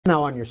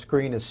Now on your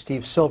screen is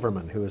Steve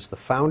Silverman, who is the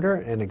founder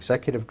and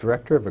executive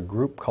director of a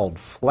group called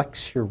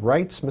Flex Your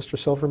Rights. Mr.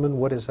 Silverman,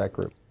 what is that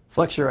group?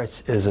 Flex Your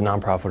Rights is a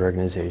nonprofit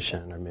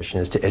organization. Our mission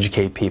is to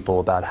educate people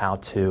about how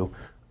to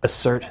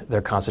assert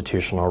their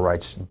constitutional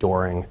rights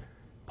during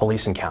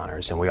police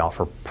encounters, and we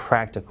offer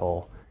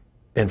practical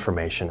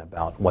information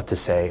about what to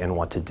say and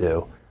what to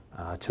do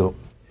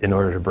in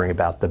order to bring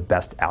about the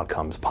best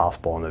outcomes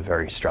possible in a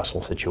very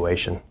stressful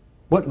situation.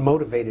 What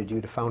motivated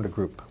you to found a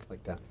group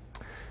like that?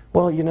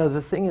 Well, you know,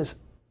 the thing is,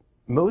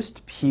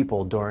 most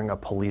people during a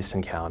police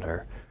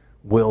encounter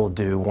will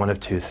do one of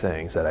two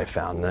things that I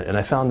found, and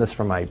I found this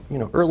from my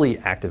early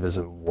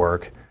activism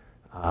work,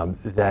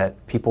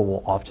 that people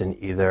will often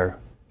either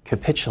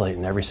capitulate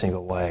in every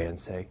single way and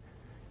say,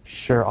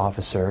 sure,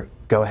 officer,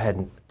 go ahead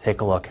and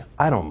take a look,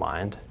 I don't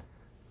mind.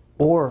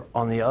 Or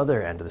on the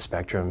other end of the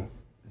spectrum,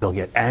 they'll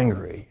get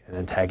angry and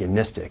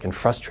antagonistic and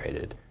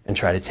frustrated and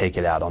try to take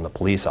it out on the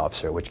police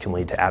officer, which can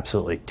lead to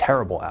absolutely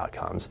terrible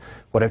outcomes.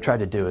 What I've tried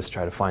to do is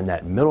try to find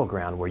that middle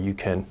ground where you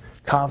can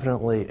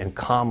confidently and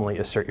calmly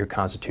assert your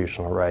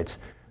constitutional rights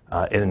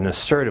in an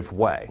assertive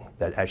way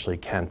that actually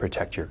can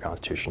protect your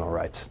constitutional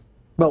rights.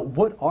 Well,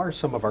 what are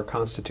some of our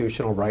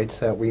constitutional rights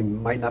that we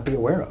might not be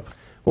aware of?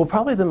 Well,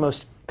 probably the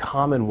most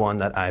common one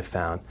that I've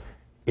found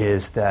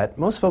is that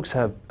most folks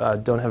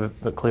don't have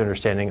a clear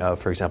understanding of,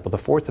 for example, the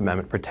Fourth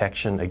Amendment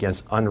protection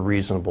against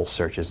unreasonable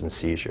searches and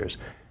seizures.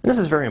 And this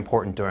is very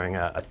important during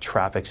a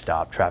traffic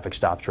stop. Traffic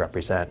stops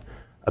represent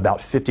about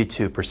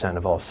 52%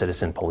 of all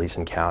citizen police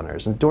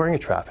encounters. And during a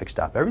traffic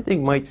stop,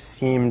 everything might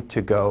seem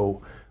to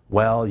go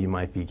well. You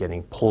might be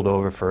getting pulled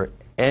over for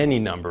any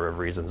number of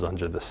reasons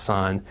under the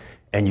sun,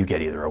 and you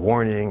get either a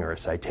warning or a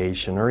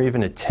citation or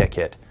even a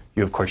ticket.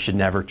 You, of course, should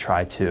never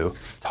try to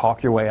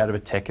talk your way out of a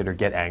ticket or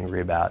get angry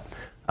about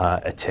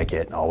a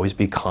ticket. Always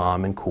be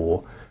calm and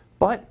cool.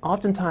 But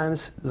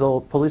oftentimes, the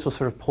police will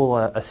sort of pull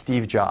a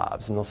Steve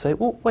Jobs, and they'll say,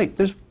 well, wait,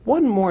 there's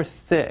one more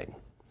thing.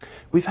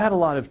 We've had a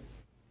lot of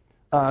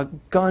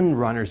gun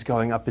runners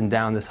going up and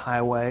down this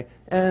highway,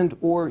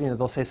 or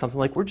they'll say something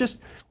like,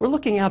 we're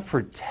looking out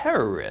for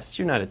terrorists.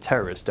 You're not a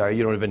terrorist, are you?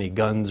 You don't have any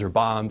guns or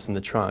bombs in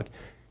the trunk.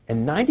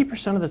 And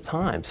 90% of the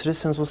time,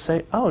 citizens will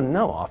say, oh,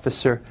 no,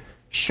 officer,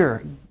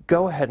 sure,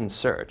 go ahead and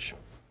search.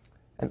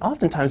 And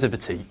oftentimes, if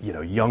it's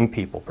young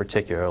people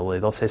particularly,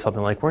 they'll say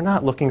something like, we're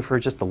not looking for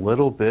just a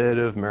little bit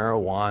of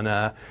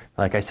marijuana.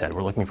 Like I said,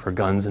 we're looking for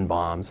guns and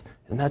bombs.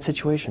 In that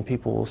situation,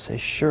 people will say,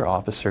 sure,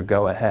 officer,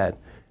 go ahead.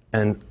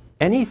 And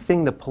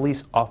anything the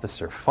police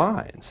officer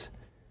finds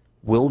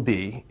will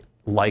be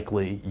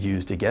likely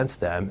used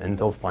against them, and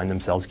they'll find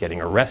themselves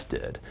getting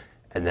arrested.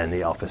 And then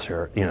the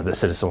officer, the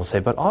citizen will say,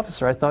 but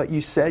officer, I thought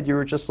you said you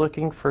were just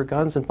looking for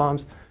guns and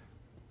bombs.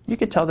 You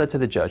could tell that to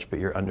the judge, but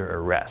you're under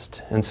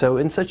arrest. And so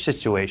in such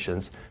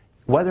situations,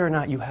 whether or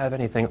not you have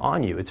anything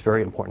on you, it's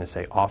very important to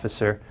say,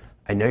 officer,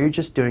 I know you're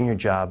just doing your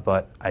job,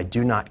 but I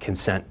do not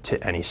consent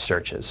to any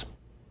searches.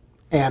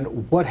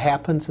 And what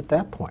happens at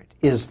that point?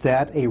 Is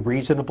that a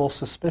reasonable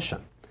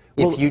suspicion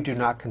if you do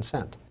not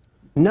consent?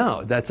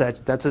 No, that's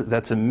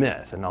a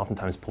myth, and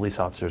oftentimes police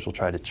officers will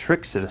try to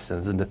trick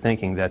citizens into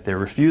thinking that their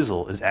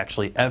refusal is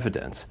actually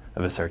evidence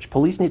of a search.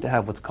 Police need to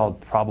have what's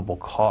called probable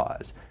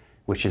cause,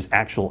 which is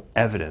actual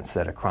evidence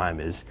that a crime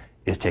is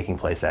taking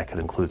place. That could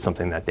include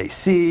something that they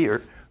see,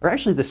 or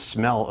actually the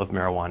smell of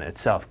marijuana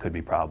itself could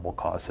be probable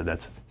cause. So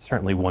that's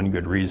certainly one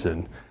good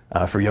reason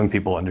for young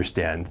people to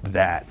understand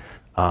that.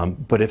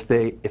 But if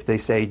they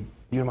say,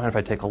 you don't mind if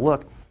I take a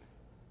look,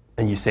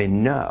 and you say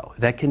no,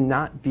 that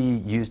cannot be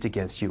used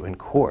against you in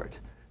court.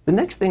 The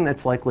next thing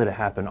that's likely to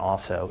happen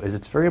also is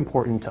it's very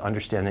important to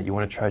understand that you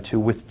want to try to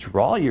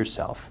withdraw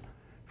yourself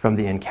from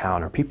the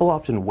encounter. People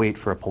often wait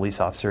for a police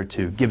officer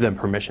to give them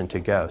permission to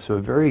go. So a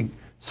very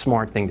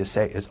smart thing to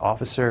say is,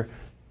 officer,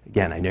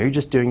 again, I know you're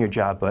just doing your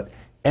job, but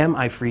am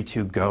I free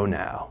to go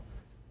now?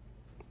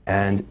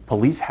 And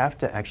police have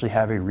to actually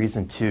have a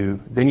reason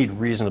they need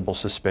reasonable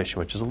suspicion,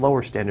 which is a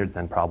lower standard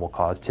than probable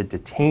cause, to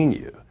detain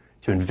you,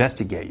 to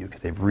investigate you, because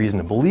they have reason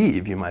to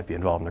believe you might be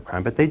involved in a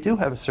crime. But they do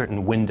have a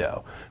certain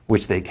window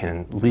which they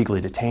can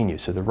legally detain you.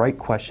 So the right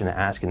question to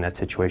ask in that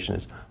situation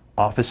is,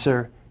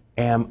 officer,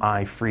 am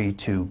I free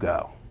to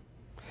go?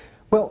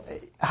 Well,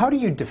 how do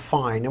you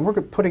define, and we're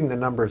putting the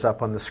numbers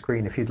up on the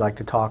screen if you'd like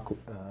to talk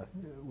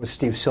with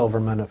Steve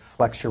Silverman of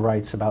Flex Your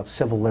Rights about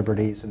civil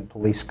liberties and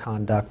police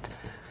conduct.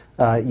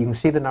 You can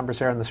see the numbers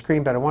there on the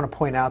screen, but I want to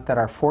point out that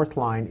our fourth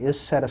line is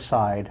set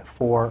aside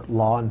for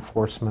law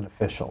enforcement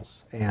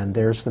officials. And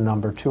there's the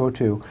number,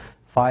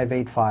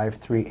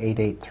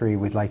 202-585-3883.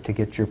 We'd like to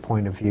get your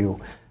point of view,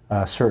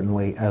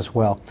 certainly, as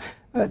well.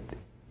 But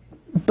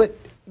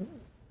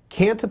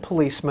can't a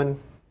policeman,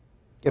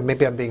 and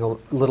maybe I'm being a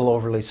little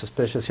overly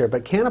suspicious here,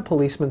 but can a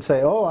policeman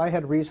say, oh, I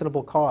had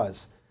reasonable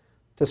cause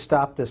to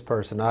stop this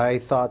person. I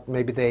thought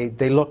maybe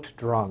they looked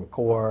drunk,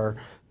 or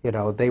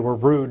they were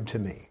rude to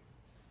me.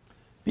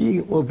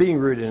 Being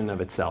rude in and of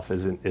itself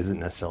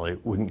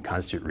wouldn't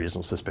constitute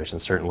reasonable suspicion.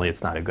 Certainly,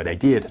 it's not a good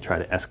idea to try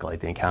to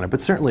escalate the encounter.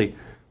 But certainly,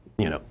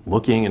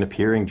 looking and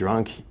appearing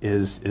drunk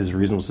is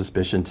reasonable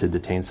suspicion to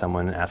detain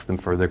someone and ask them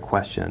further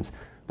questions.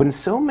 But in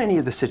so many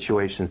of the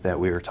situations that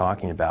we were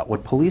talking about,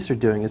 what police are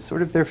doing is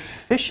sort of they're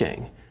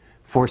fishing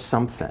for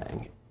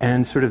something.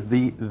 And sort of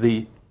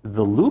the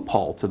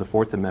loophole to the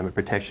Fourth Amendment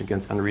protection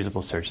against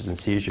unreasonable searches and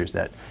seizures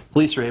that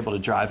police are able to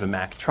drive a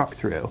Mack truck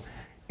through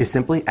is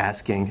simply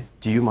asking,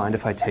 do you mind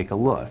if I take a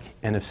look?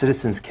 And if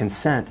citizens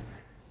consent,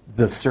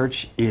 the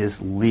search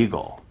is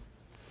legal.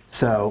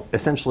 So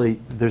essentially,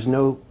 there's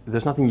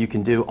nothing you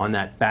can do on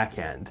that back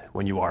end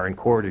when you are in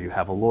court or you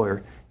have a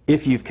lawyer.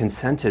 If you've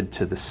consented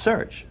to the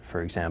search,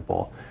 for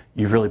example,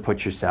 you've really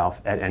put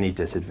yourself at any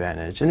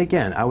disadvantage. And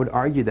again, I would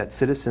argue that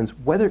citizens,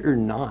 whether or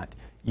not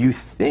you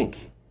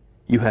think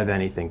you have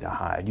anything to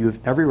hide, you have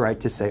every right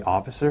to say,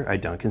 officer, I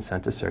don't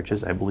consent to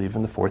searches, I believe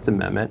in the Fourth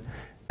Amendment,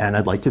 and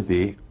I'd like to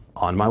be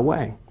on my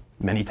way.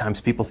 Many times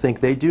people think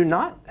they do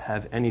not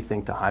have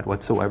anything to hide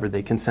whatsoever.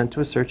 They consent to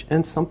a search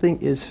and something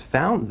is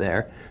found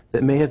there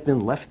that may have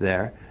been left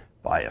there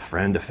by a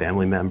friend, a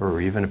family member,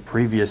 or even a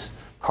previous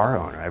car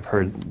owner. I've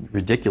heard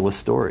ridiculous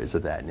stories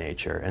of that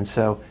nature. And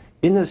so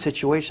in those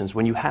situations,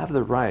 when you have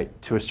the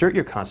right to assert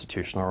your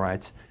constitutional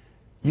rights,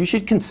 you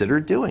should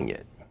consider doing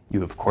it.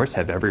 You, of course,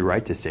 have every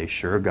right to say,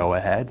 sure, go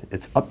ahead.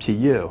 It's up to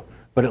you.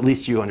 But at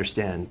least you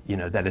understand,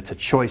 that it's a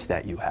choice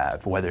that you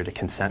have, whether to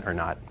consent or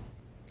not.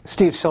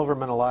 Steve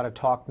Silverman, a lot of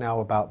talk now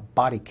about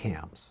body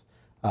cams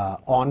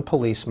on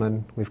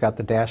policemen. We've got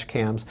the dash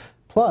cams.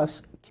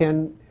 Plus,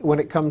 when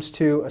it comes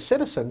to a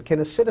citizen, can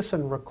a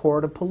citizen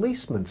record a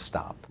policeman's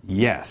stop?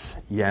 Yes,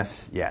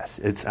 yes, yes.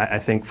 I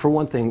think, for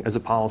one thing, as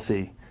a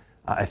policy,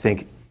 I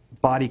think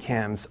body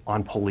cams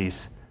on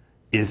police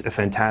is a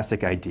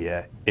fantastic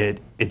idea.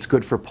 It's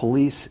good for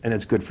police and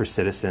it's good for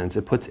citizens.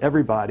 It puts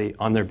everybody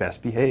on their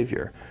best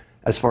behavior.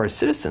 As far as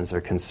citizens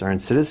are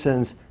concerned,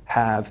 citizens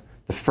have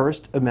the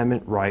First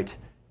Amendment right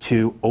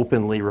to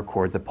openly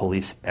record the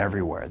police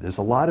everywhere. There's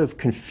a lot of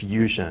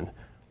confusion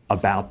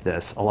about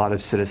this. A lot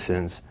of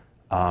citizens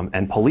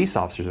and police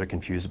officers are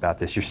confused about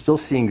this. You're still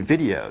seeing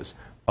videos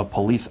of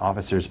police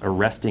officers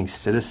arresting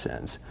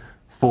citizens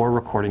for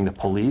recording the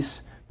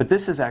police, but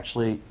this is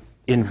actually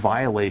in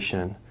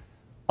violation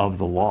of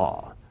the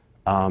law.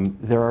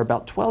 There are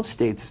about 12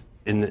 states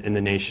in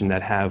the nation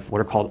that have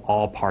what are called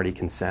all-party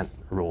consent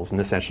rules, and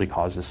this actually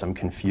causes some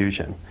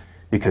confusion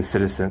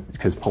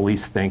because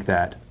police think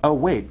that, oh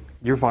wait,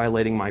 you're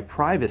violating my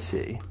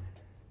privacy,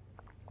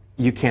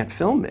 you can't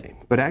film me.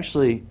 But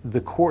actually,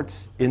 the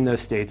courts in those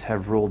states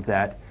have ruled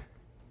that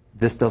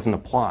this doesn't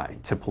apply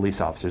to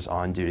police officers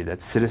on duty,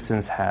 that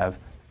citizens have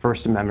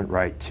First Amendment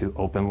right to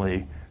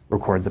openly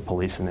record the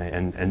police,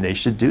 and they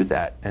should do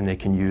that, and they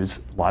can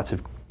use lots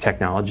of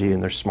technology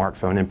and their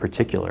smartphone in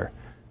particular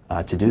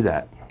to do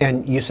that.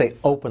 And you say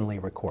openly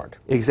record.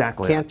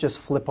 Exactly. Can't just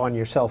flip on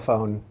your cell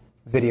phone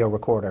video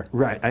recorder.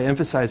 Right. I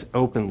emphasize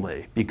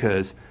openly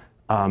because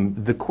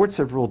the courts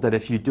have ruled that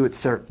if you do it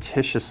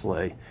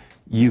surreptitiously,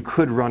 you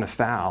could run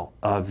afoul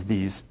of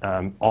these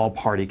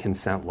all-party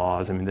consent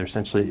laws. I mean, they're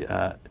essentially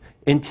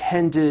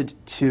intended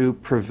to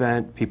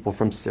prevent people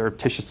from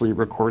surreptitiously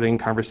recording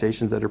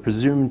conversations that are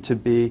presumed to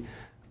be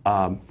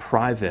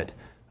private.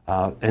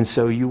 And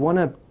so you want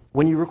to,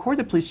 when you record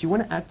the police, you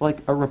want to act like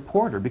a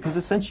reporter because, in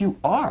a sense, you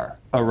are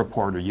a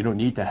reporter. You don't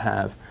need to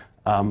have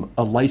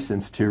a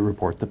license to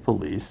report the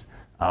police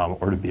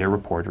or to be a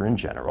reporter in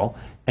general.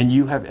 And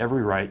you have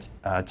every right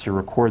to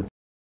record.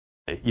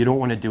 You don't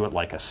want to do it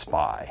like a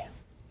spy.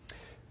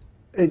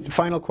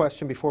 Final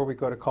question before we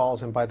go to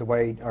calls, and by the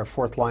way, our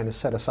fourth line is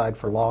set aside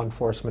for law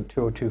enforcement.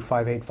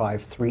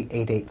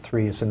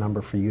 202-585-3883 is the number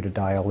for you to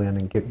dial in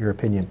and get your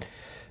opinion.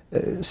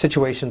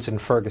 Situations in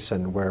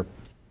Ferguson where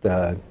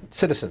the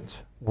citizens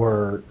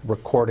were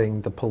recording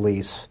the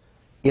police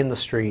in the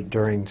street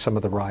during some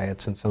of the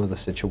riots and some of the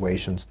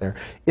situations there.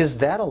 Is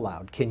that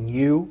allowed? Can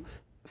you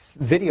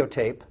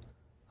videotape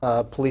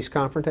a police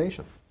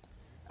confrontation?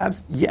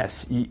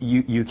 Yes,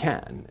 you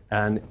can.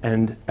 And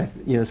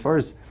as far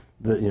as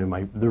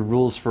the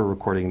rules for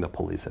recording the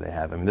police that I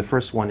have, I mean, the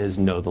first one is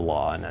know the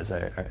law, and as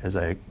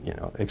I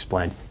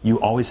explained, you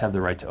always have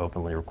the right to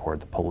openly record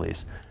the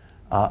police.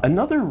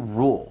 Another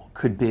rule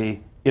could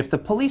be if the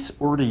police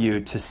order you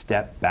to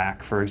step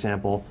back, for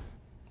example,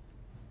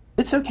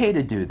 it's okay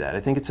to do that. I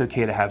think it's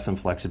okay to have some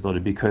flexibility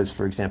because,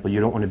 for example, you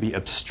don't want to be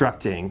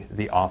obstructing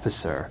the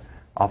officer.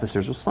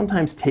 Officers will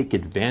sometimes take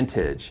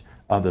advantage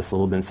of this a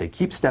little bit and say,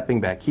 keep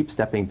stepping back,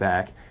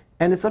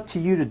 and it's up to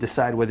you to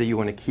decide whether you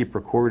want to keep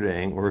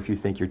recording or if you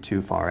think you're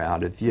too far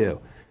out of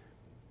view.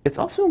 It's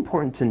also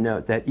important to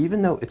note that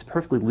even though it's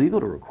perfectly legal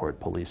to record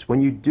police,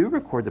 when you do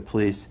record the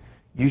police,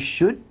 you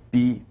should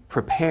be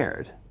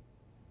prepared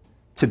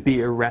to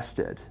be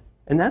arrested.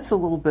 And that's a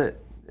little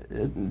bit,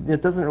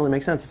 it doesn't really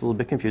make sense. It's a little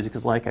bit confusing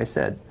because, like I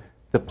said,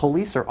 the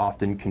police are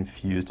often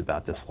confused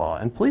about this law,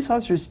 and police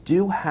officers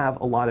do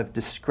have a lot of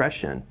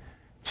discretion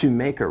to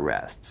make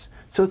arrests.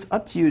 So it's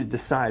up to you to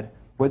decide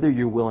whether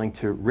you're willing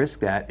to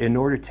risk that in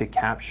order to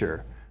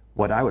capture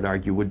what I would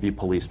argue would be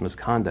police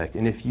misconduct.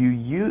 And if you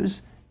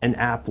use an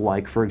app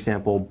like, for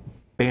example,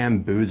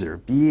 Bamboozer,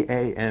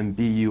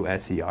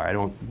 B-A-M-B-U-S-E-R. I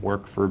don't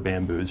work for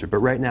Bamboozer, but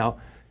right now,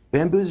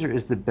 Bamboozer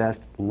is the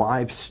best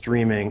live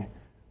streaming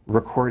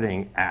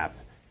recording app.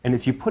 And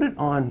if you put it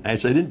on,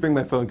 actually I didn't bring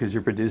my phone because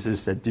your producer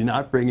said do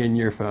not bring in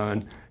your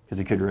phone because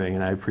it could ring,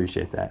 and I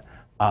appreciate that.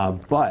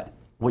 But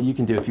what you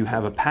can do if you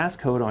have a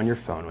passcode on your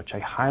phone, which I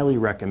highly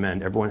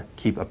recommend everyone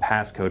keep a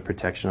passcode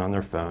protection on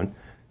their phone.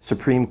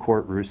 Supreme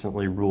Court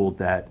recently ruled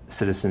that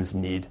citizens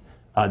need,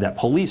 that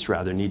police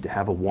rather need to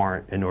have a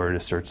warrant in order to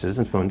search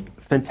citizens' phone.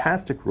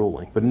 Fantastic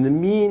ruling. But in the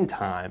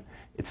meantime,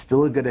 it's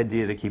still a good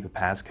idea to keep a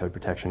passcode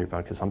protection on your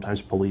phone because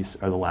sometimes police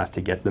are the last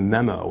to get the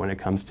memo when it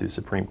comes to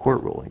Supreme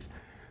Court rulings.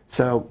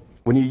 So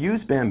when you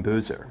use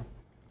Bamboozer,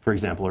 for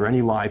example, or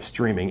any live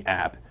streaming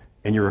app,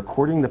 and you're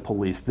recording the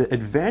police, the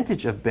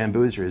advantage of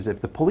Bamboozer is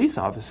if the police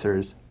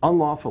officers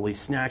unlawfully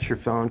snatch your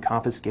phone,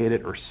 confiscate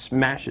it, or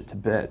smash it to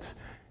bits,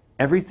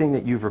 everything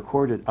that you've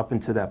recorded up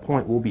until that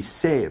point will be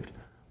saved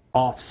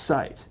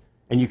off-site,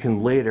 and you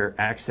can later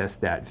access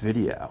that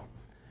video.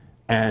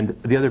 And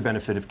the other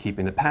benefit of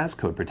keeping the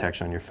passcode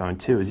protection on your phone,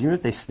 too, is even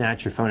if they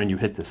snatch your phone and you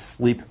hit the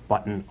sleep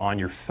button on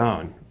your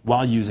phone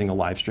while using a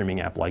live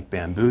streaming app like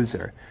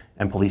Bamboozer,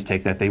 and police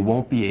take that, they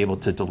won't be able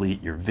to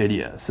delete your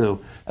video.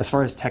 So as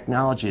far as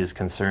technology is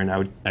concerned,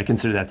 I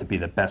consider that to be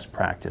the best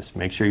practice.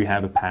 Make sure you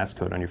have a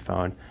passcode on your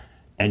phone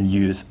and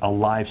use a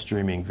live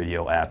streaming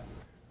video app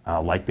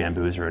like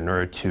Bamboozer in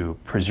order to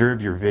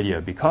preserve your video,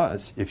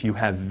 because if you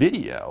have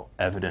video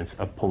evidence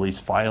of police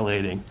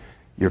violating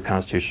your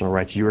constitutional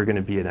rights, you are going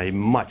to be in a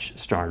much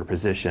stronger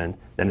position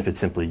than if it's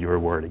simply your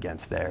word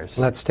against theirs.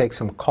 Let's take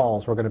some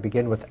calls. We're going to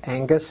begin with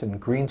Angus in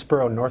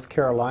Greensboro, North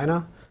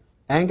Carolina.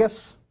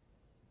 Angus?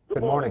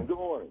 Good morning. Good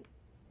morning.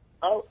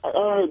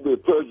 I had the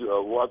pleasure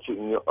of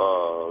watching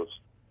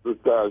this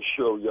guy's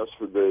show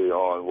yesterday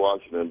on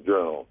Washington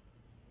Journal,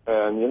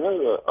 and you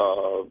had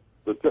a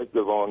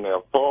detective on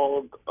there,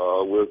 Fogg,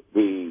 with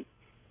the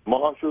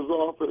marshal's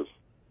office,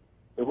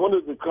 and one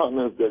of the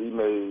comments that he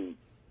made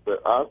that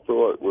I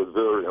thought was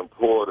very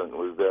important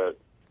was that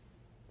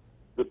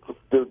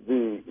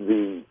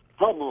the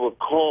probable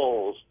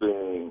cause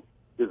thing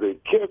is a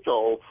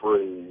catch-all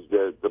phrase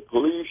that the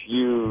police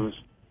use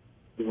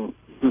to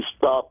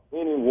stop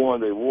anyone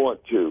they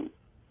want to.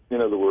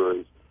 In other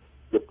words,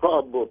 the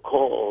probable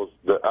cause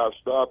that I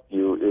stopped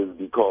you is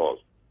because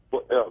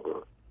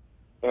forever.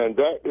 And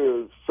that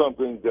is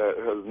something that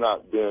has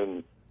not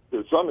been,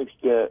 to some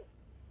extent,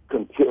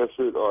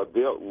 contested or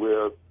dealt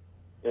with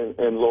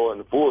in law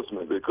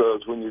enforcement.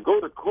 Because when you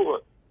go to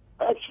court,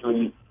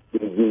 actually,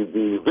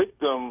 the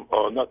victim,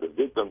 or not the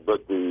victim,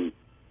 but the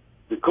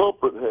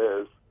culprit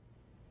has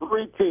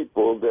three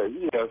people that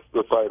he has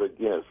to fight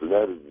against, and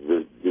that is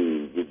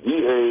the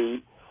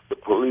DA, the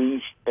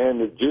police,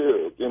 and the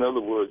judge. In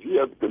other words, he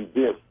has to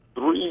convince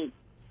three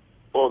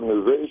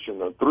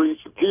organizations or three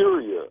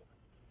superior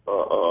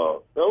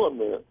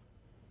elements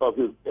of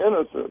his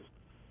innocence.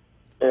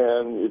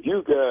 And if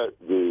you got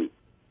the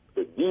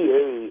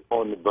DA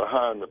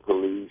behind the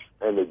police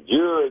and the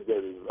judge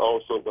that is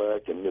also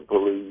backing the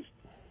police,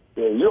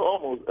 then you're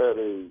almost at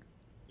a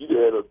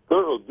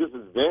thorough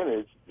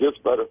disadvantage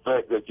just by the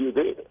fact that you're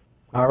there.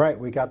 All right,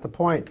 we got the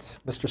point.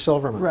 Mr.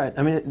 Silverman. Right.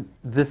 I mean,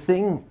 the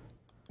thing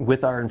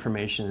with our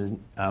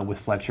information with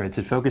flex rates,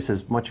 it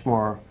focuses much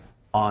more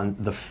on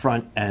the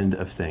front end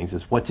of things,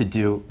 is what to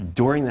do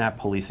during that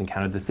police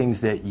encounter, the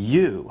things that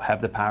you have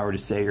the power to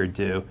say or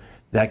do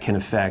that can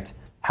affect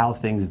how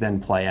things then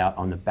play out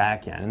on the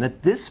back end. And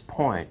at this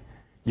point,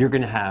 you're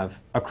going to have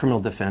a criminal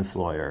defense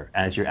lawyer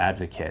as your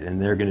advocate,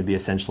 and they're going to be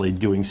essentially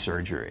doing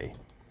surgery,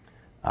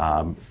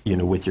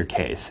 with your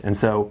case. And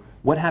so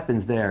what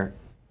happens there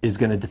is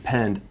going to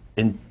depend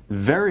in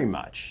very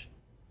much,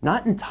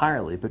 not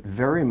entirely, but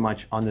very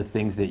much on the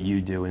things that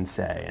you do and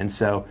say. And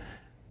so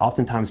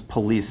oftentimes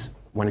police,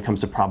 when it comes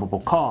to probable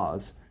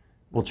cause,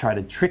 will try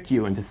to trick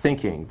you into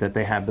thinking that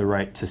they have the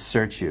right to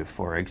search you,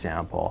 for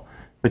example.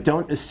 But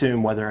don't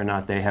assume whether or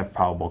not they have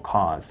probable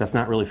cause. That's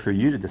not really for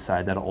you to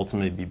decide. That'll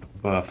ultimately be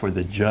for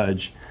the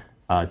judge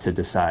to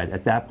decide.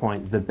 At that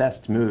point, the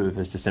best move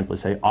is to simply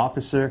say,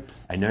 officer,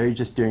 I know you're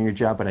just doing your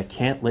job, but I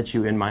can't let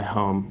you in my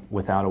home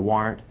without a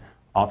warrant.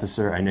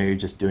 Officer, I know you're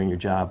just doing your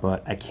job,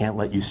 but I can't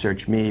let you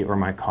search me or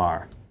my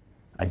car.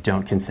 I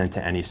don't consent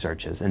to any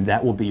searches. And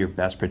that will be your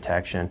best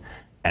protection.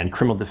 And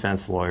criminal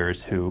defense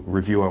lawyers who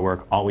review our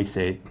work always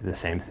say the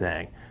same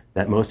thing,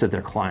 that most of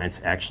their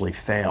clients actually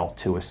fail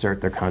to assert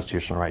their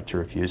constitutional right to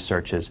refuse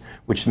searches,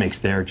 which makes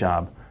their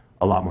job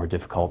a lot more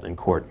difficult in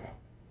court.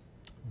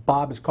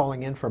 Bob is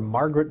calling in from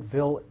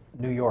Margaretville,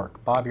 New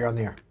York. Bob, you're on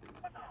the air.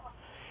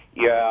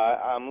 Yeah,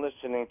 I'm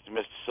listening to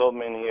Mr.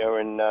 Silverman here,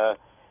 and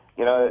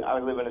I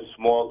live in a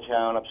small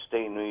town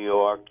upstate New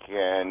York,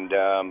 and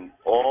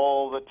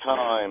all the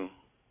time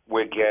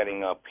we're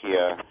getting up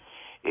here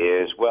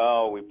is,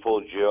 well, we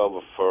pulled you over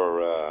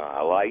for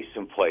a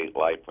license plate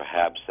light,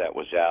 perhaps that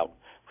was out.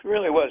 It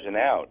really wasn't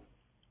out,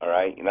 all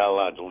right? You're not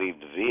allowed to leave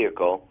the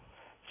vehicle.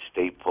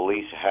 State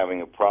police are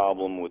having a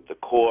problem with the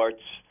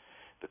courts.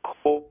 The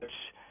courts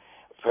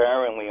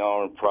apparently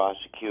aren't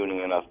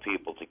prosecuting enough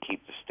people to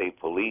keep the state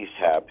police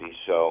happy,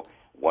 so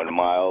 1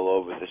 mile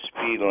over the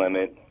speed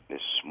limit, this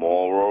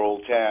small rural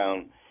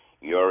town,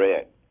 you're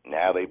it.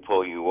 Now they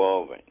pull you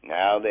over.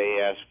 Now they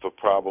ask for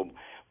probable.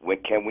 When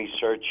can we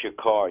search your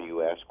car?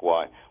 You ask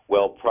why.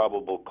 Well,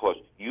 probable cause.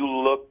 You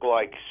look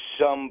like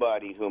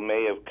somebody who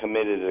may have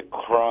committed a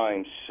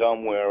crime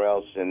somewhere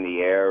else in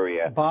the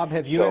area. Bob,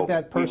 have you had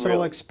that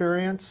personal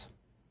experience?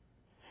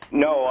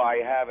 No, I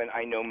haven't.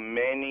 I know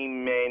many,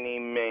 many,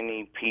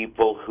 many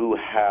people who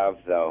have,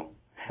 though.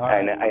 All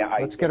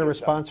right. Let's get a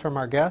response from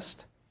our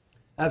guest.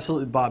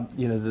 Absolutely, Bob.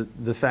 You know,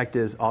 the fact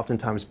is,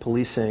 oftentimes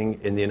policing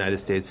in the United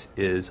States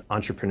is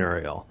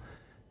entrepreneurial.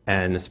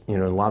 And, you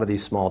know, in a lot of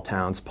these small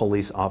towns,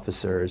 police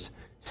officers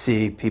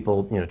see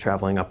people, you know,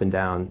 traveling up and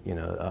down, you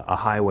know, a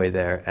highway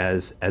there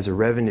as a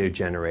revenue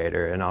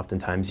generator, and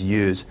oftentimes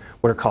use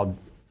what are called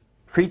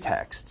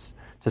pretexts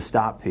to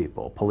stop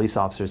people. Police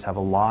officers have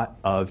a lot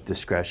of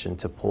discretion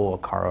to pull a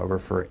car over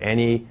for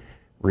any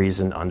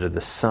reason under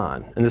the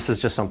sun. And this is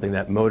just something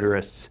that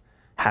motorists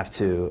have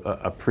to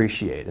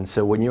appreciate. And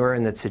so when you're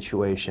in that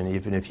situation,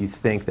 even if you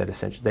think that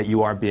essentially that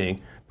you are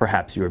being,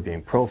 perhaps you are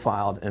being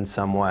profiled in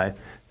some way,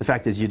 the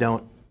fact is you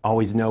don't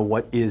always know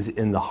what is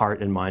in the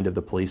heart and mind of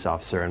the police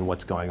officer and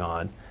what's going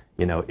on,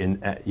 you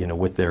know,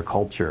 with their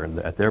culture and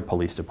at their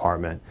police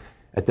department.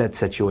 At that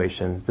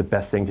situation, the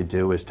best thing to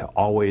do is to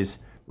always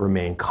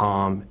remain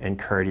calm and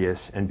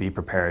courteous and be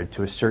prepared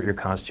to assert your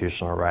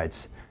constitutional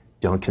rights.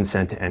 Don't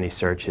consent to any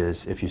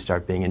searches. If you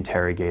start being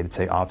interrogated,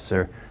 say,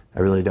 officer, I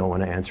really don't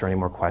want to answer any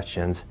more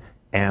questions.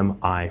 Am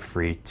I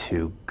free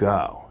to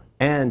go?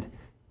 And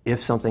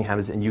if something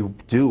happens and you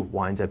do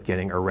wind up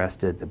getting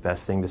arrested, the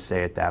best thing to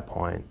say at that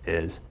point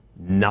is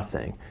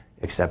nothing,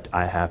 except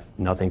I have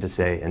nothing to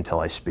say until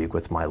I speak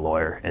with my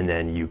lawyer, and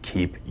then you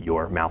keep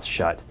your mouth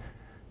shut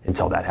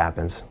until that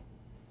happens.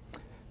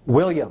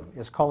 William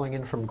is calling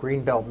in from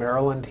Greenbelt,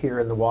 Maryland, here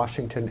in the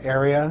Washington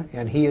area,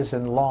 and he is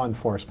in law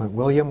enforcement.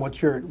 William,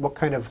 what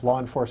kind of law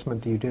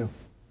enforcement do you do?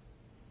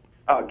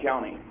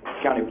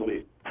 County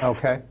police.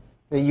 Okay.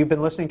 You've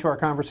been listening to our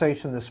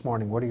conversation this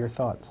morning. What are your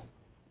thoughts?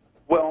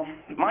 Well,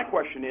 my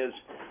question is,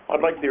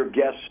 I'd like your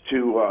guests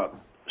to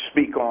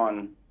speak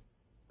on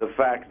the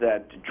fact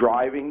that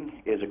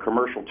driving is a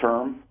commercial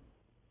term,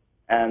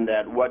 and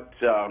that what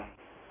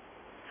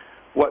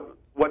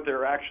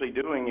they're actually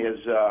doing is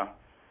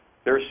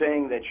they're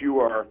saying that you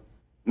are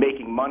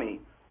making money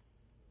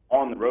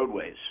on the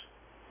roadways.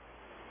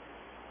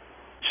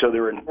 So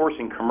they're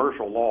enforcing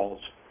commercial laws.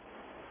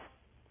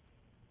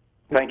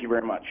 Thank you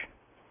very much.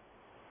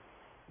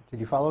 Did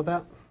you follow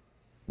that?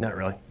 Not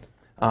really.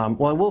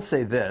 Well, I will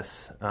say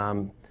this,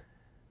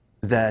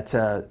 that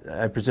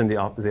I presume the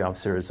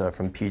officer is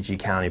from PG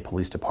County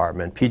Police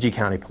Department. PG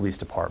County Police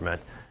Department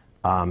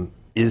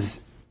has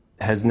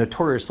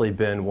notoriously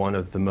been one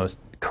of the most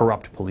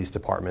corrupt police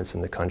departments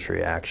in the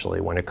country,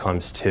 actually, when it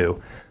comes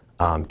to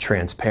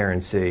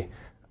transparency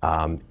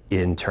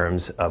in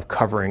terms of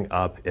covering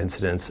up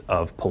incidents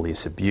of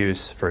police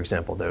abuse. For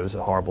example, there was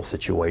a horrible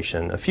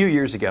situation a few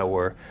years ago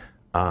where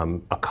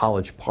a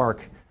College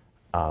Park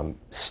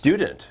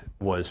student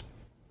was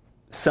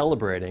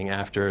celebrating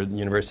after the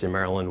University of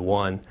Maryland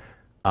won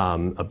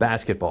a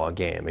basketball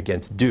game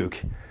against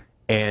Duke.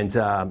 And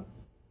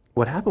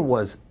what happened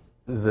was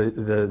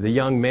the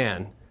young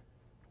man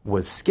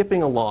was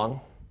skipping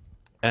along,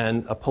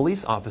 and a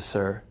police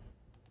officer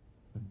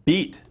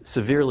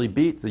severely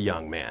beat the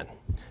young man.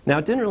 Now,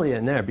 it didn't really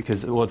end there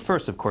because, well, at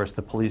first, of course,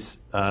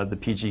 the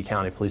PG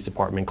County Police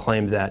Department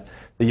claimed that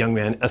the young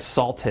man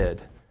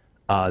assaulted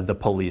the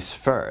police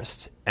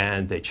first,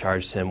 and they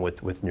charged him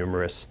with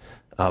numerous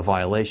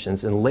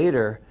violations. And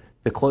later,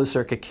 the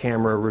closed-circuit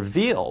camera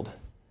revealed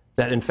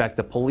that, in fact,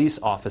 the police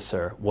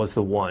officer was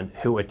the one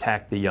who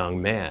attacked the young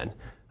man.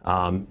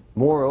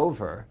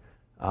 Moreover,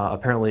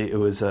 apparently it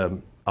was a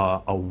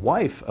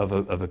wife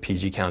of a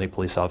PG County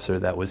police officer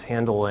that was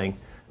handling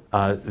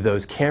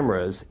those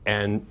cameras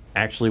and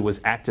actually was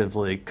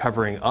actively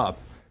covering up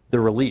the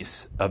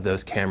release of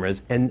those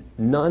cameras, and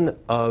none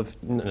of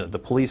the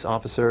police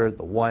officer,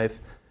 the wife,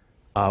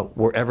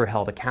 were ever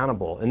held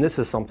accountable. And this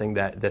is something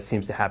that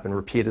seems to happen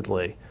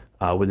repeatedly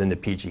within the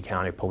PG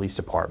County Police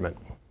Department.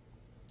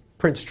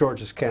 Prince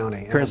George's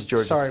County. Prince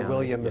George's County. Sorry, County,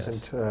 William yes.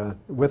 isn't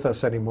with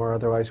us anymore,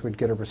 otherwise we'd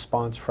get a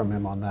response from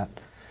him on that.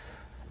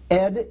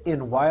 Ed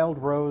in Wild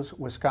Rose,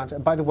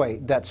 Wisconsin. By the way,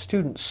 that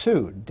student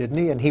sued, didn't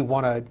he? And he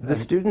won The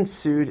student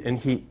sued, and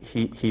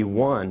he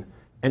won.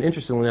 And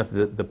interestingly enough,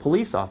 the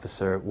police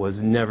officer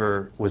was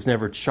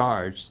never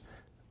charged.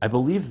 I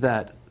believe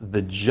that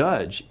the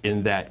judge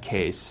in that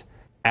case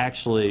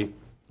actually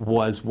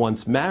was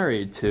once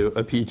married to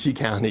a PG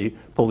County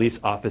police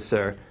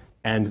officer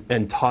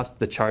and tossed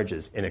the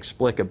charges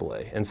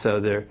inexplicably. And so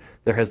there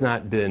has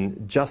not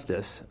been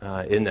justice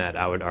in that,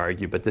 I would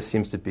argue, but this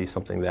seems to be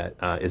something that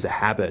is a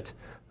habit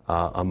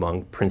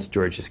among Prince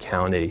George's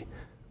County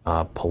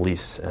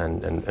police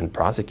and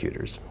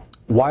prosecutors.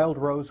 Wild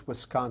Rose,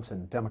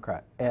 Wisconsin,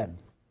 Democrat. Ed.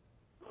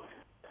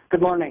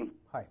 Good morning.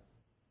 Hi.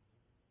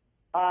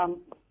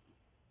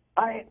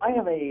 I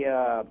have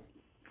a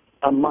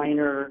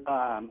minor,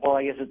 well,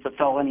 I guess it's a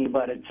felony,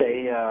 but it's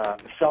a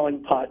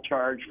selling pot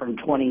charge from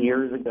 20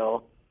 years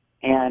ago.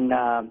 And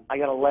I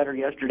got a letter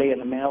yesterday in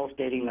the mail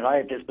stating that I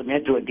have to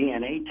submit to a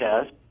DNA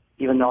test,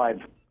 even though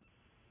I've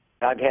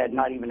had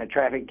not even a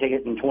traffic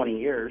ticket in 20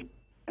 years,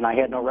 and I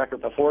had no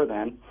record before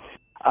then.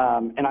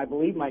 And I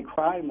believe my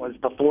crime was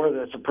before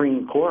the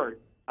Supreme Court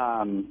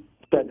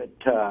said that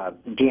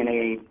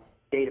DNA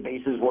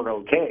databases were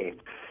okay.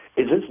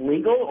 Is this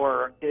legal,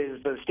 or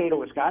is the state of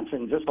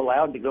Wisconsin just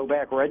allowed to go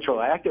back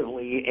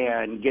retroactively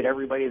and get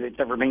everybody that's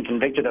ever been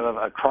convicted of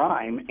a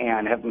crime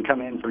and have them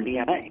come in for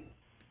DNA?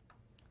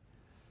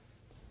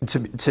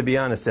 To be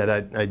honest,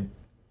 Ed,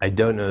 I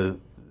don't know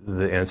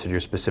the answer to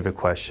your specific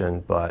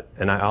question,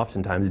 and I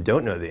oftentimes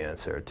don't know the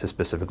answer to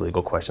specific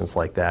legal questions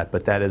like that,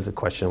 but that is a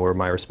question where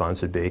my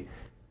response would be,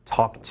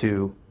 talk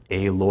to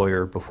a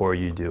lawyer before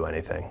you do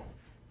anything.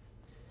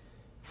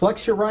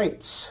 Flex your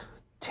rights.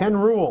 10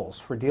 rules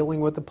for dealing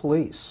with the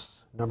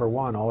police. Number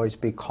 1, always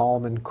be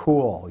calm and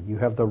cool. You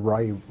have the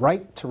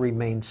right to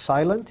remain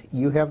silent.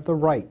 You have the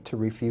right to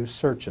refuse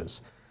searches.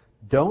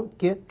 Don't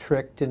get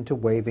tricked into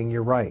waiving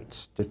your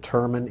rights.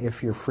 Determine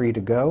if you're free to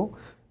go.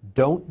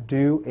 Don't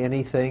do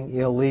anything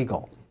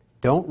illegal.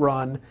 Don't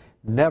run.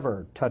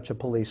 Never touch a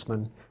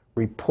policeman.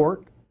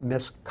 Report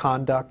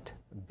misconduct.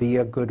 Be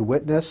a good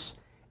witness.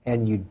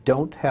 And you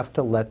don't have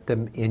to let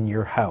them in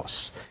your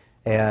house.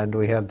 And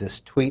we have this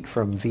tweet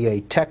from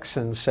VA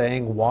Texan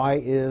saying,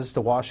 why is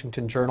the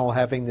Washington Journal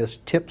having this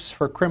tips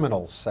for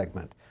criminals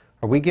segment?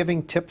 Are we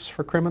giving tips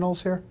for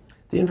criminals here?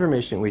 The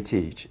information we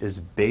teach is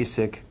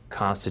basic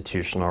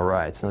constitutional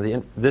rights.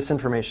 Now, this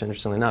information,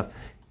 interestingly enough,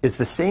 is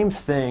the same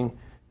thing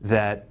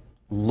that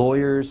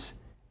lawyers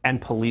and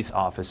police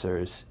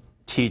officers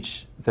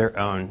teach their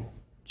own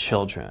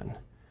children.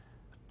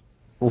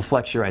 Well,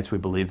 Flex Your Rights, we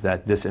believe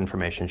that this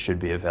information should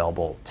be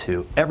available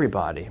to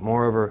everybody.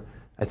 Moreover,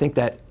 I think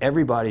that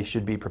everybody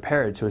should be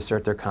prepared to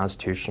assert their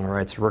constitutional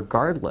rights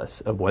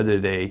regardless of whether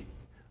they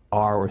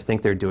are or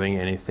think they're doing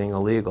anything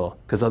illegal,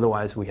 because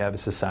otherwise we have a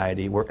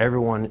society where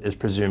everyone is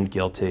presumed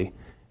guilty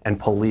and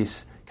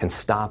police can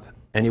stop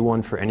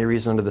anyone for any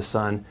reason under the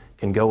sun,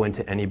 can go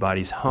into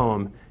anybody's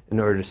home in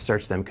order to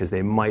search them because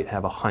they might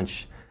have a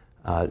hunch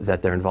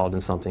that they're involved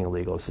in something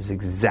illegal. This is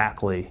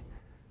exactly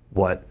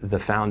what the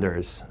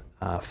founders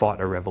fought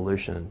a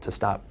revolution to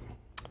stop.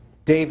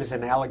 Dave is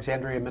in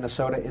Alexandria,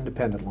 Minnesota,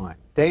 independent line.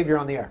 Dave, you're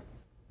on the air.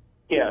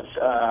 Yes.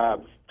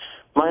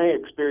 My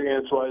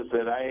experience was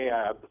that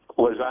I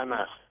was on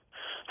a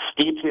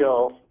steep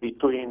hill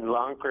between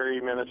Long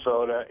Prairie,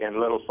 Minnesota, and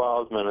Little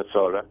Falls,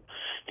 Minnesota,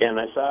 and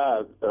I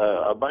saw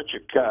a bunch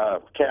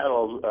of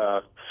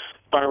cattle,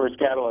 farmers'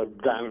 cattle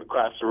had gone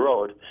across the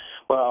road.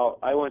 Well,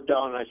 I went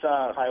down and I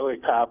saw a highway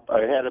cop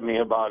ahead of me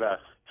about a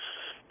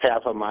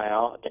half a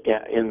mile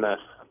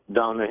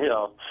down the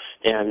hill,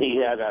 and he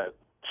had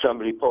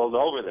somebody pulled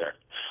over there.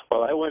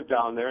 Well, I went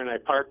down there and I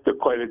parked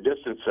quite a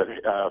distance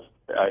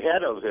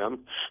ahead of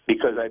him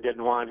because I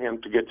didn't want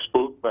him to get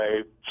spooked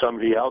by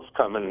somebody else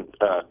coming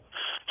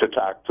to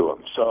talk to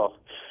him. So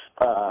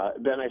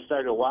then I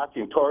started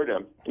walking toward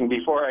him, and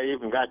before I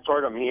even got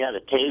toward him, he had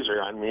a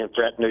taser on me and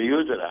threatened to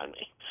use it on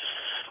me.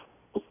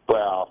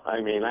 Well,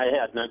 I mean, I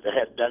had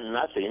done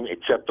nothing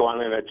except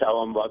wanting to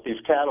tell him about these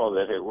cattle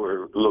that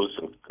were loose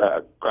and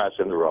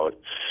crossing the road.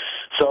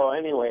 So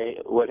anyway,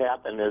 what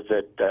happened is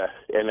that,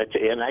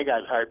 and I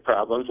got heart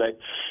problems.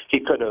 He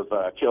could have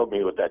killed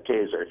me with that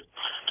taser.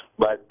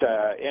 But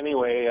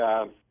anyway,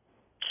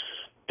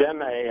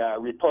 then I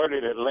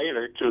reported it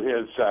later to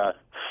his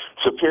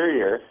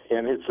superior,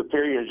 and his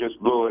superior just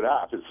blew it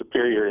off. His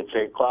superior in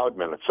St. Cloud,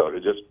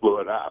 Minnesota, just blew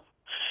it off.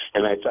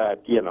 And I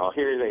thought, you know,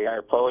 here they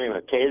are pulling a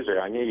taser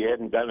on you. You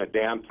hadn't done a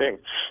damn thing.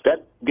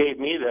 That gave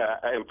me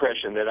the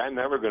impression that I'm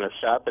never going to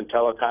stop and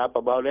tell a cop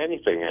about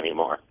anything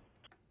anymore.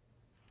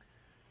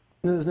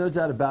 There's no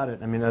doubt about it.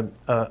 I mean,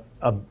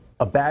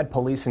 a bad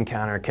police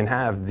encounter can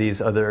have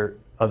these other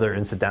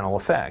incidental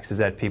effects, is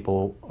that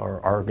people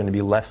are going to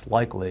be less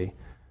likely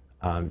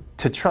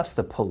to trust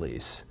the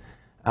police.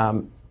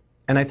 And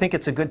I think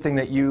it's a good thing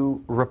that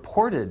you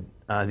reported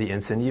the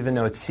incident, even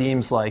though it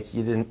seems like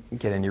you didn't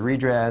get any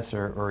redress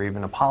or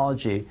even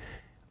apology.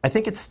 I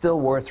think it's still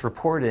worth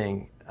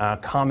reporting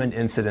common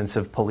incidents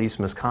of police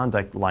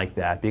misconduct like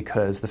that,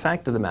 because the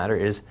fact of the matter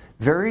is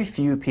very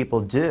few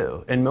people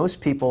do, and most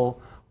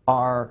people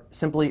are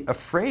simply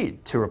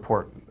afraid to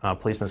report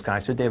police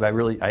misconduct. So Dave,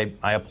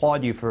 I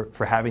applaud you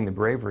for having the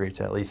bravery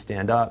to at least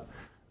stand up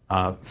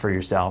for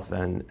yourself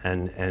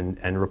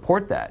and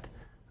report that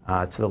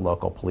to the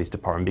local police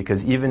department,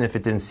 because even if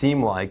it didn't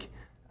seem like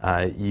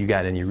you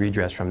got any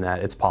redress from that,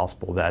 it's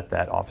possible that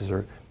that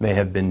officer may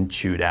have been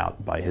chewed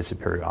out by his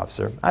superior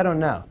officer. I don't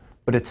know,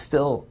 but it's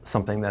still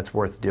something that's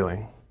worth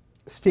doing.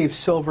 Steve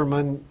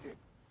Silverman,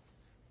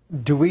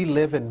 do we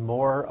live in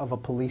more of a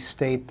police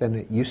state than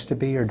it used to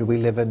be, or do we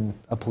live in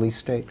a police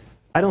state?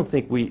 I don't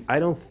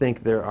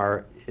think there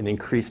are an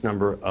increased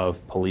number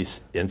of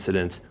police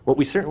incidents. What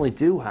we certainly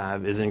do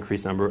have is an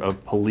increased number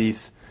of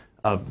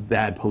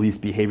bad police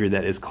behavior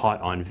that is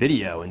caught on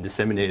video and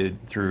disseminated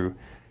through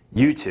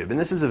YouTube. And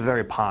this is a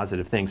very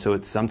positive thing. So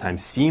it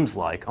sometimes seems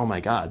like, oh my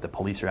God, the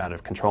police are out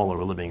of control, or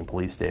we're living in a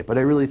police state. But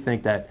I really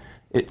think that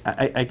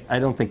I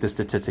don't think the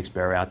statistics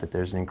bear out that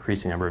there's an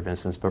increasing number of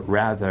incidents, but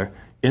rather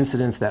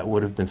incidents that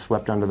would have been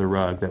swept under the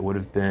rug, that would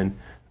have been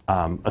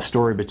a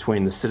story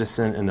between the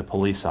citizen and the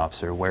police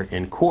officer, where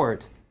in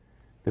court,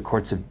 the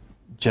courts have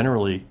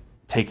generally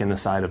taken the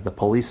side of the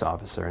police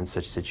officer in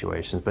such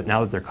situations. But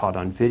now that they're caught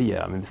on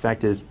video, I mean, the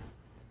fact is,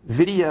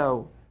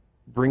 video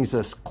brings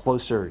us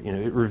closer, you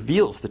know, it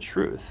reveals the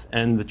truth,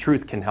 and the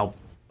truth can help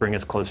bring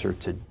us closer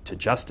to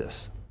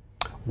justice.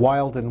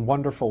 Wild and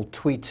Wonderful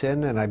tweets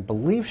in, and I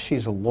believe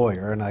she's a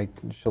lawyer, and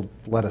she'll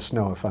let us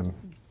know if I'm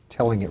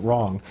telling it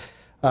wrong.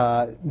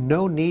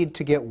 No need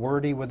to get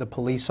wordy with a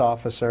police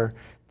officer.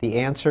 The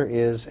answer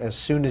is as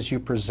soon as you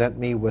present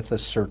me with a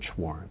search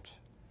warrant.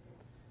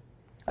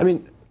 I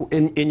mean,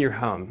 in your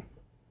home,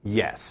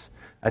 yes.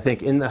 I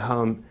think in the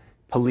home,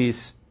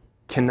 police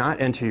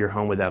cannot enter your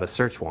home without a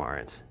search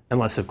warrant,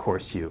 unless, of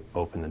course, you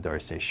open the door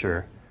and say,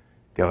 sure,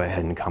 go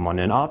ahead and come on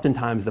in.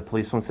 Oftentimes, the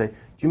police won't say,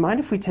 do you mind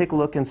if we take a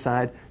look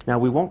inside? Now,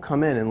 we won't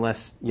come in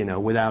unless, you know,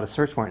 without a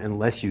search warrant,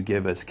 unless you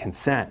give us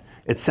consent.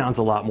 It sounds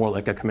a lot more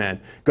like a command.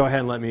 Go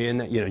ahead and let me in.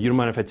 You know, you don't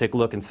mind if I take a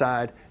look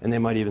inside? And they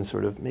might even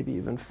sort of maybe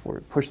even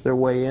push their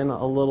way in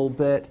a little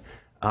bit.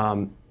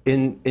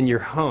 In your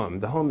home,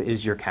 the home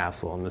is your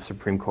castle, and the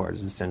Supreme Court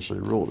has essentially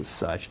ruled as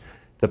such.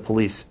 The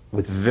police,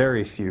 with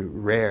very few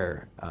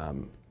rare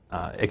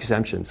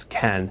exemptions,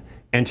 can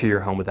enter your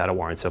home without a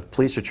warrant. So if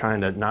police are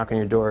trying to knock on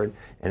your door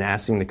and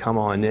asking to come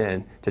on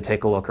in to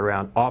take a look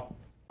around,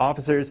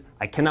 officers,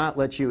 I cannot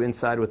let you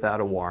inside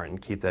without a warrant,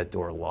 and keep that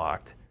door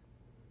locked.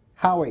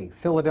 Howie,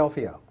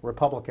 Philadelphia,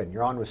 Republican.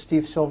 You're on with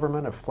Steve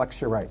Silverman of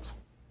Flex Your Rights.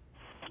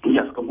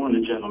 Yes, good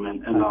morning,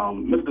 gentlemen. And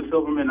Mr.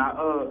 Silverman,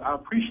 I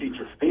appreciate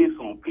your stance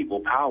on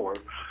people power.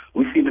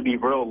 We seem to be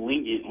real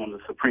lenient on the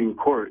Supreme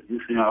Court. You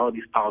see, all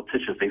these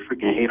politicians, they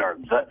freaking hate our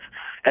guts.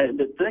 And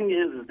the thing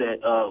is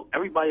that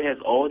everybody has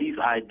all these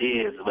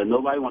ideas, but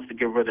nobody wants to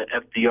get rid of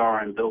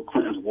FDR and Bill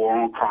Clinton's war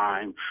on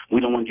crime.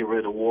 We don't want to get rid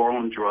of the war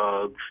on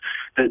drugs.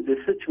 The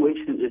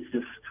situation is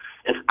just,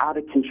 it's out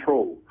of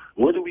control.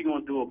 What are we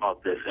going to do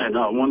about this? And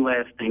one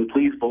last thing,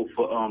 please vote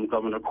for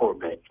Governor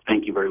Corbett.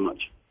 Thank you very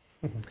much.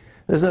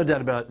 There's no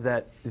doubt about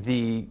that.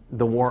 The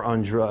war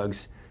on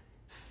drugs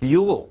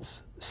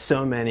fuels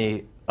so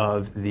many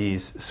of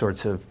these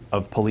sorts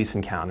of police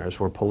encounters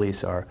where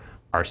police are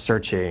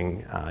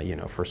searching, you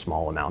know, for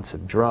small amounts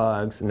of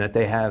drugs, and that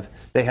they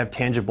have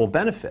tangible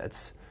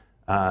benefits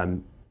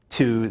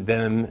to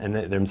them and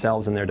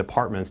themselves and their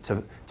departments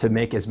to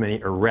make as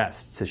many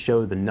arrests, to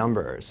show the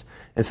numbers.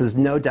 And so there's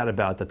no doubt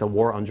about that the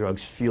war on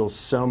drugs fuels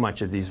so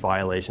much of these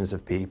violations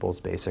of people's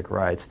basic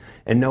rights.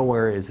 And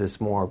nowhere is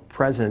this more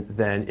present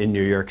than in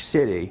New York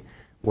City,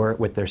 where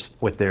with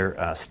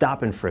their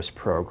stop and frisk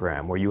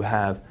program, where you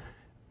have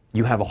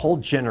a whole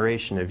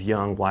generation of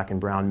young black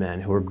and brown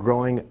men who are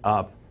growing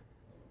up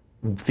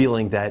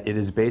feeling that it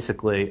is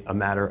basically a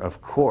matter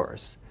of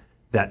course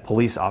that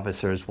police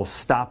officers will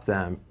stop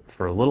them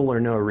for little or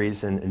no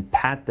reason and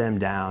pat them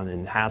down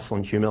and hassle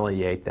and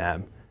humiliate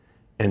them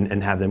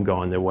and have them go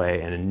on their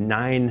way. And in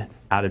 9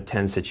 out of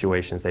 10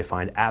 situations, they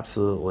find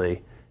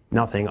absolutely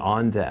nothing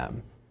on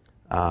them.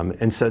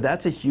 And so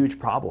that's a huge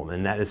problem,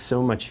 and that is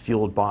so much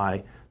fueled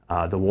by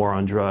the war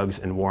on drugs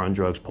and war on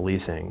drugs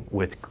policing,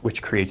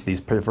 which creates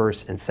these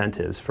perverse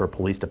incentives for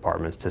police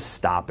departments to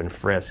stop and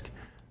frisk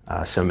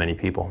so many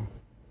people.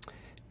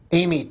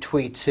 Amy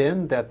tweets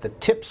in that the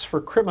tips for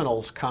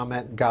criminals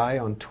comment guy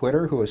on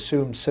Twitter who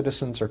assumes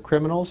citizens are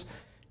criminals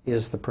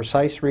is the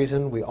precise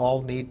reason we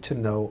all need to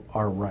know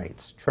our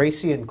rights.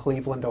 Tracy in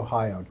Cleveland,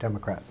 Ohio,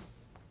 Democrat.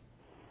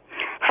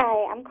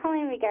 Hi, I'm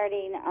calling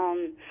regarding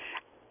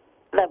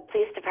the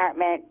police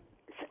department,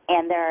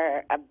 and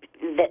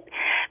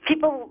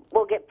people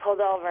will get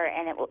pulled over,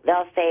 and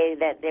they'll say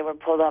that they were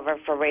pulled over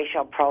for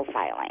racial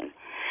profiling.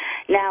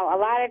 Now, a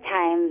lot of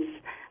times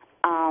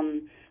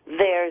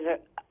there's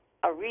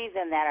a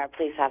reason that our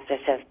police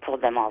officers have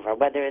pulled them over,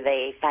 whether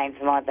they find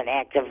someone with an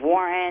active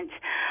warrant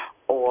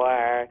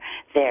or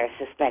their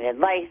suspended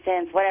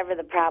license, whatever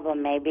the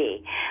problem may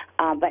be.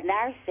 But in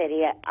our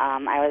city,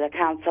 I was a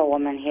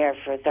councilwoman here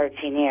for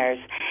 13 years,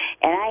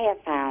 and I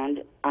have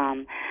found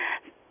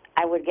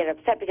I would get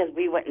upset because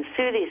we wouldn't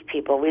sue these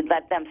people. We'd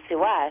let them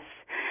sue us,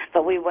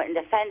 but we wouldn't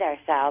defend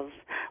ourselves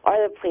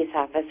or the police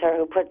officer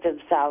who put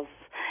themselves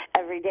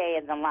every day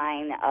in the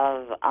line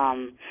of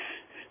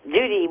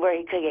duty where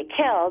he could get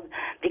killed,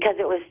 because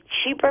it was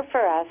cheaper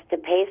for us to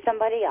pay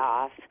somebody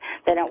off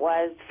than it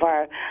was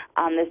for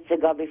this to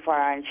go before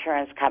our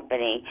insurance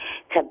company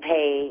to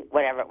pay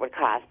whatever it would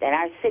cost. And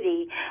our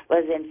city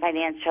was in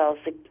financial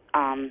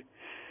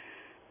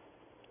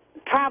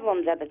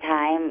problems at the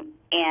time,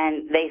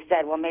 and they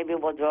said, well, maybe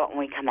we'll do it when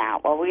we come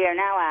out. Well, we are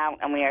now out,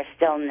 and we are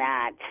still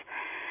not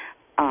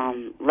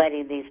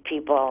letting these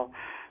people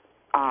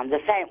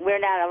defend. We're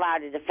not allowed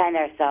to defend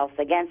ourselves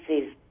against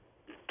these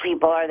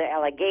people or their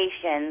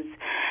allegations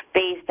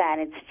based on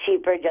it's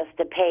cheaper just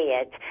to pay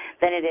it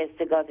than it is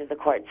to go through the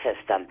court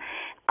system.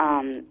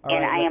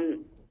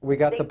 We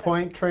got the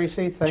point,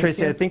 Tracy. Thank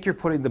Tracy, you. I think you're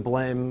putting the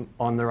blame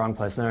on the wrong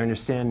place. Now, I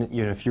understand,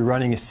 if you're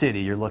running a city,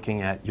 you're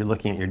looking at your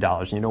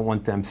dollars, and you don't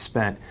want them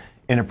spent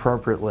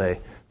inappropriately.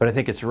 But I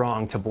think it's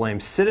wrong to blame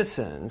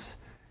citizens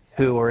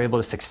who are able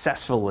to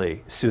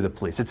successfully sue the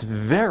police. It's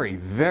very,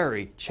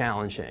 very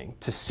challenging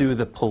to sue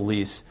the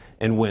police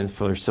and win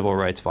for civil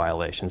rights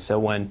violations. So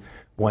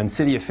when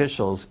city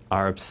officials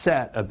are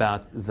upset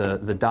about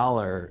the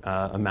dollar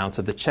amounts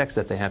of the checks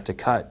that they have to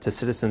cut to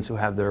citizens who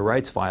have their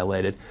rights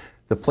violated,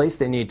 the place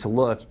they need to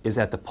look is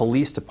at the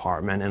police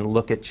department and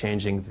look at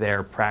changing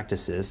their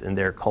practices and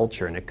their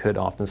culture. And it could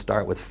often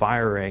start with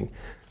firing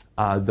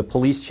the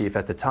police chief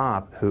at the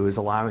top who is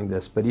allowing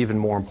this, but even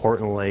more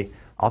importantly,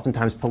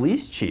 oftentimes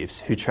police chiefs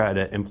who try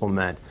to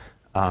implement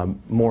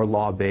more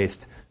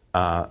law-based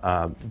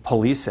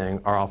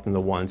policing are often the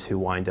ones who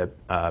wind up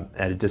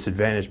at a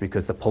disadvantage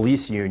because the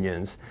police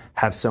unions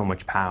have so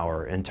much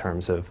power in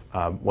terms of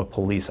what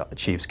police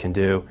chiefs can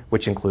do,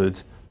 which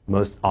includes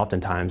most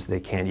oftentimes they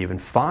can't even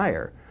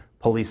fire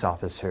police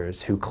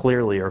officers who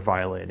clearly are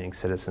violating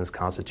citizens'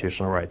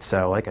 constitutional rights.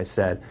 So like I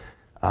said,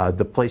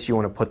 the place you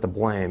want to put the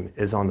blame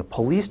is on the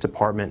police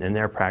department and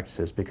their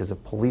practices, because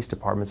if police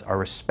departments are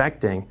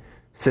respecting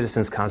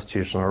citizens'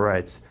 constitutional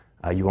rights,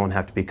 you won't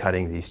have to be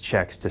cutting these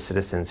checks to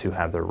citizens who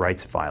have their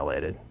rights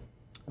violated.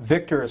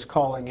 Victor is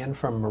calling in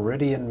from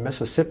Meridian,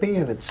 Mississippi,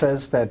 and it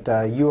says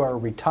that you are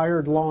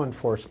retired law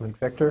enforcement.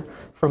 Victor,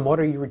 from what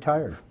are you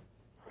retired?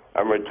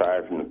 I'm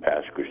retired from the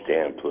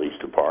Pasquistan Police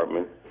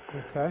Department.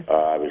 Okay.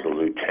 I was a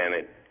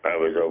lieutenant. I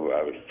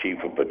was chief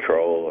of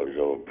patrol. I was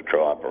over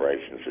patrol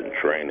operations and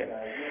training.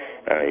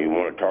 You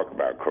want to talk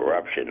about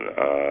corruption?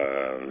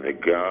 The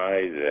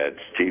guy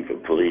that's chief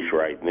of police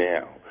right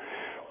now,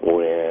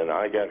 when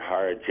I got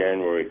hired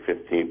January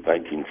 15th,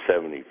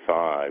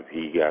 1975,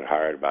 he got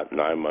hired about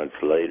 9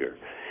 months later.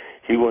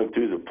 He went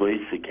through the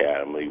police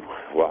academy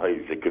while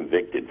he was a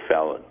convicted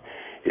felon.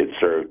 He had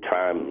served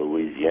time in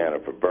Louisiana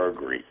for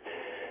burglary.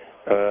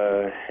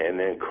 And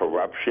then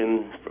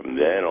corruption from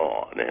then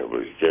on. It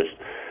was just,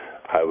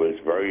 I was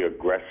a very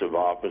aggressive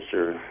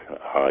officer.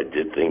 I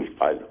did things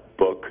by the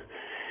book.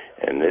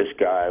 And this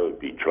guy would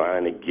be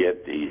trying to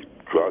get these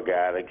drug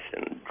addicts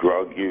and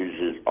drug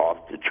users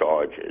off the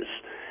charges.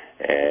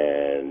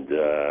 And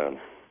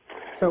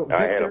so,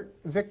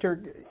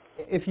 Victor,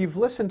 if you've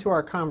listened to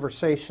our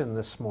conversation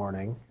this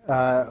morning,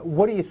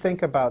 what do you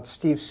think about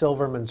Steve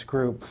Silverman's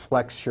group,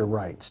 Flex Your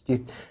Rights?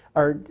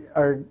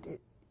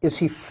 Is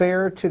he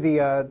fair to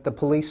the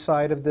police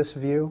side of this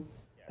view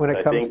when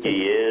it comes to? I think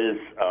he is.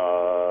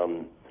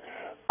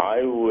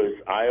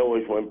 I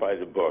always went by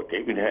the book. I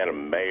even had a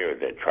mayor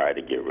that tried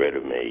to get rid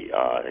of me.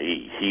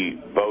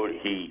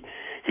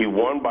 He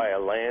won by a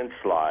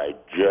landslide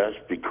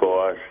just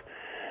because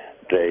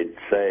they'd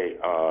say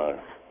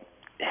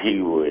he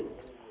would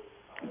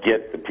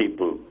get the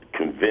people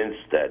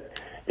convinced that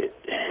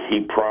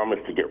he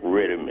promised to get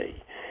rid of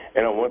me.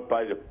 And I went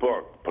by the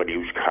book, but he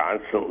was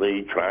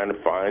constantly trying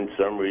to find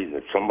some reason.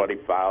 If somebody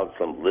filed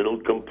some little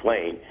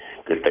complaint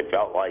because they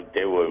felt like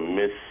they were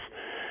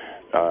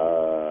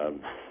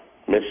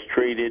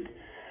mistreated,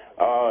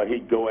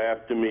 he'd go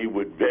after me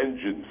with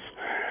vengeance.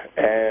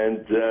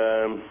 And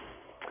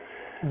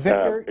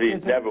Victor,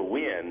 he'd never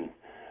win.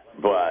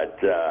 But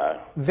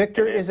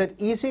Victor, is it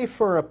easy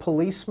for a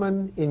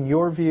policeman, in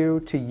your view,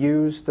 to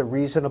use the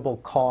reasonable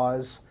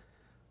cause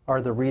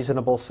or the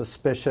reasonable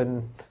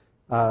suspicion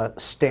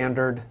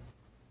standard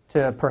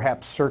to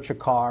perhaps search a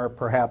car,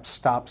 perhaps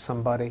stop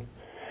somebody?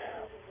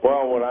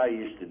 Well, what I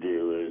used to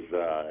do is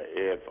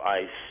if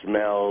I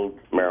smelled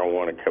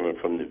marijuana coming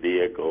from the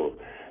vehicle,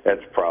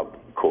 that's probably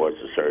cause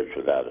a search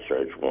without a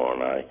search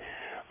warrant.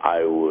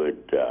 I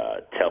would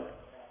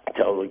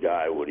tell the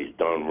guy what he's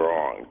done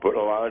wrong. But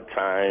a lot of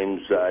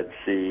times I'd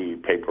see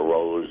paper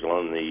rollers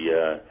on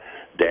the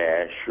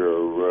dash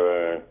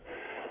or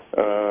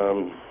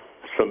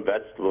some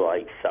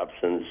vegetable-like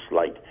substance.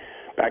 Like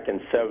back in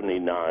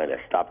 '79,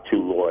 I stopped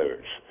 2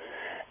 lawyers.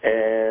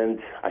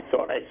 And I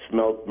thought I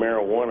smelled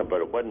marijuana,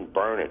 but it wasn't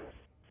burning.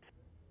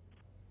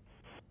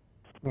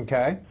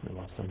 Okay. We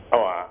lost him.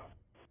 Oh,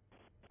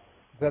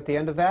 is that the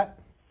end of that?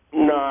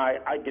 No,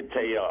 I could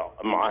tell you,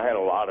 I had a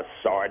lot of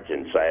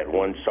sergeants. I had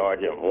one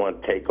sergeant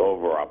want to take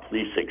over our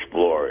police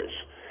explorers.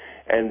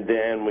 And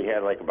then we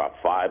had like about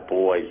 5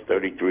 boys,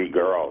 33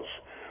 girls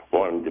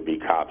wanting to be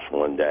cops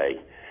one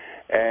day.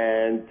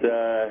 And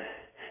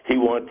he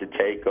wanted to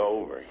take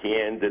over. He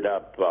ended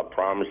up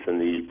promising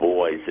these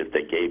boys if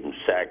they gave him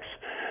sex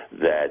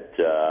that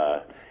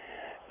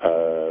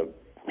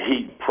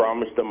he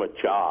promised them a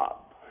job.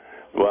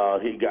 Well,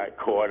 he got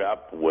caught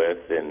up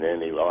with, and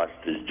then he lost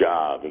his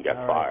job. He got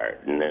fired.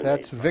 And then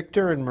that's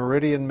Victor in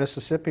Meridian,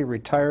 Mississippi,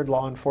 retired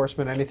law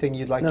enforcement. Anything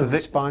you'd like to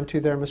respond to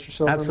there, Mr.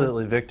 Silverman?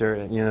 Absolutely,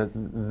 Victor. You know,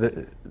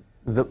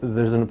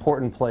 there's an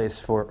important place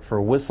for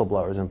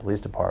whistleblowers in police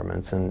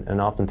departments,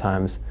 and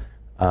oftentimes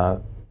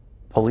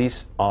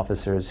police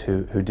officers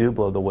who do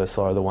blow the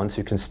whistle are the ones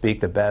who can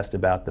speak the best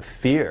about the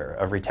fear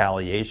of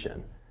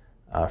retaliation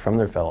from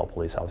their fellow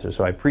police officers.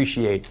 So I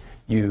appreciate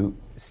you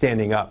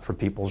standing up for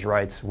people's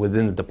rights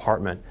within the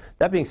department.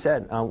 That being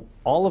said,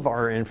 all of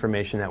our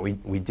information that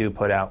we do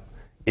put out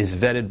is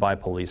vetted by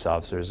police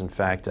officers. In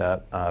fact,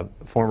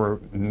 former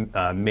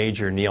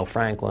Major Neil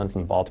Franklin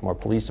from the Baltimore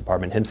Police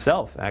Department,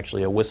 himself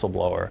actually a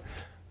whistleblower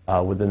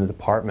within the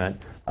department,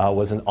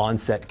 was an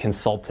on-set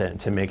consultant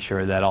to make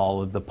sure that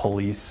all of the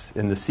police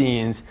in the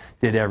scenes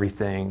did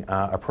everything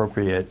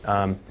appropriate.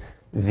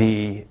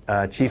 The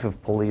chief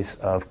of police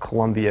of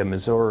Columbia,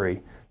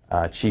 Missouri,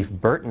 Chief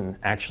Burton,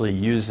 actually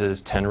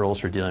uses 10 rules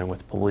for dealing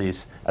with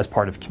police as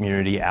part of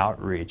community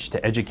outreach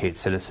to educate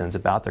citizens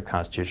about their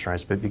constitutional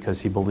rights, but because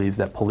he believes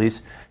that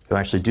police who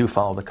actually do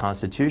follow the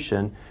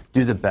Constitution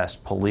do the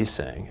best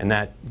policing. And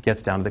that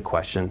gets down to the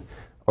question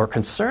or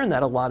concern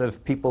that a lot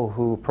of people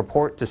who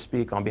purport to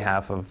speak on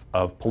behalf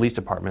of police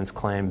departments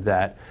claim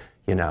that,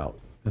 you know,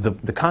 the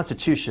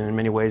Constitution in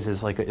many ways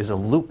is a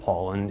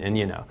loophole, and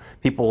you know,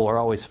 people are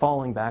always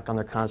falling back on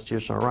their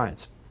constitutional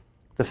rights.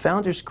 The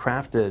founders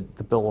crafted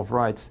the Bill of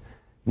Rights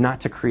not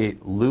to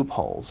create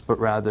loopholes, but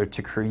rather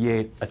to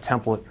create a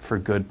template for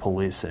good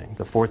policing.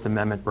 The Fourth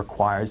Amendment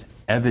requires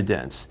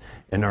evidence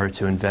in order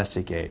to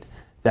investigate.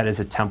 That is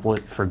a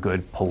template for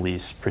good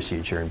police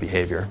procedure and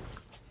behavior.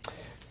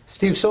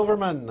 Steve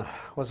Silverman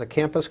was a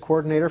campus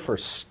coordinator for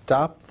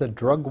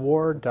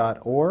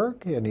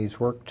StopTheDrugWar.org, and he's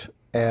worked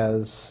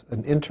as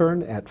an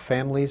intern at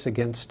Families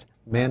Against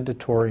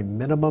Mandatory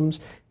Minimums.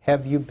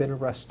 Have you been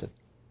arrested?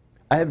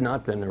 I have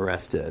not been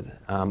arrested.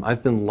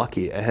 I've been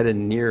lucky. I had a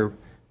near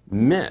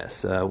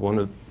miss.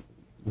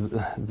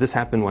 This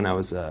happened when I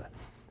was at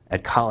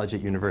college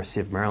at University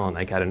of Maryland.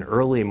 I got an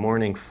early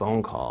morning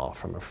phone call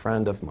from a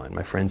friend of mine,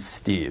 my friend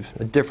Steve,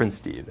 a different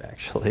Steve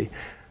actually.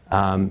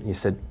 He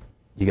said,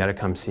 "You got to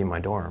come see my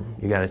dorm.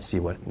 You got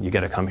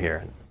to come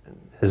here." And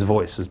his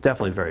voice was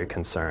definitely very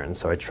concerned.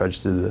 So I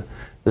trudged through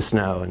the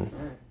snow,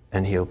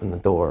 and he opened the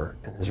door,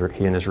 and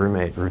he and his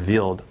roommate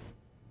revealed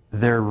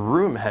their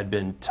room had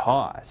been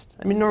tossed.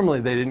 I mean, normally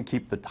they didn't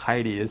keep the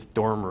tidiest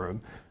dorm room,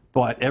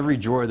 but every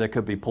drawer that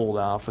could be pulled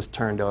off was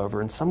turned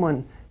over, and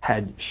someone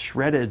had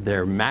shredded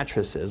their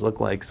mattresses. Looked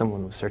like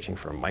someone was searching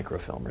for a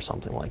microfilm or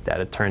something like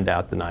that. It turned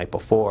out the night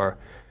before,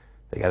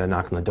 they got a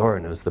knock on the door,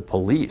 and it was the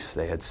police.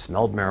 They had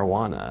smelled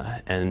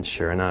marijuana, and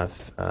sure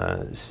enough,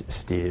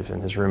 Steve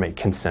and his roommate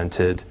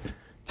consented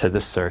to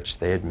the search.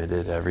 They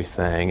admitted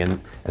everything,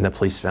 and the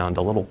police found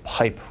a little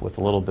pipe with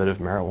a little bit of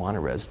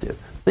marijuana residue.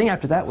 The thing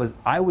after that was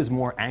I was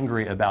more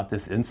angry about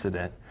this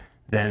incident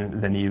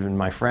than even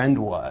my friend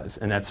was,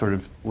 and that sort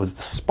of was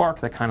the spark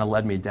that kind of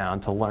led me down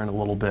to learn a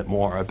little bit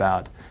more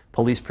about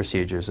police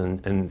procedures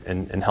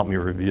and help me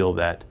reveal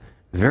that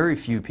very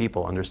few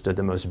people understood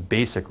the most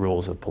basic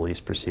rules of police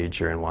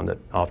procedure and wound up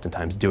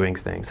oftentimes doing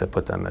things that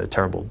put them at a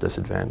terrible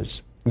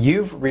disadvantage.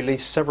 You've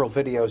released several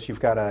videos. You've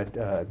got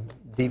a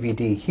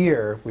DVD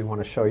here we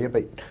want to show you,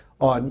 but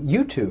on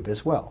YouTube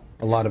as well,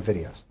 a lot of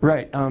videos.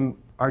 Right.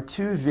 Our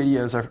two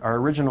videos, our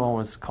original one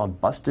was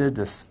called Busted,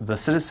 the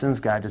Citizen's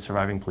Guide to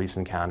Surviving Police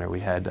Encounter. We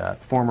had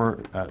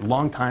former,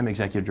 longtime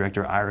executive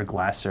director Ira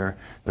Glasser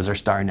was our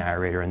star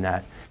narrator in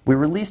that. We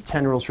released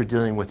 10 Rules for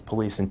Dealing with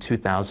Police in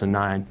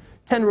 2009.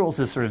 10 Rules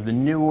is sort of the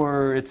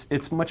newer,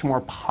 it's much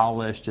more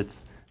polished,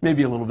 it's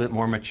maybe a little bit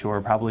more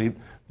mature, probably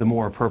the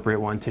more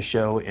appropriate one to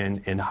show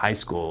in high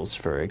schools,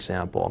 for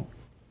example.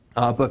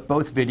 But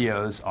both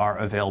videos are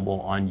available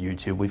on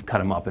YouTube. We've cut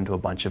them up into a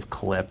bunch of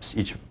clips.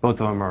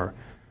 Both of them are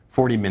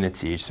 40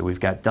 minutes each, so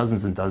we've got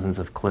dozens and dozens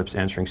of clips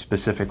answering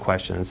specific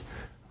questions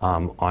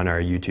on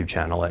our YouTube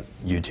channel at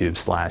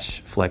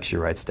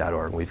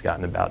youtube.com/flexyourrights.org. We've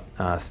gotten about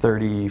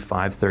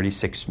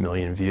 36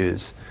 million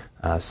views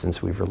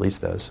since we've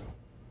released those.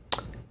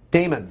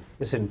 Damon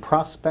is in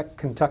Prospect,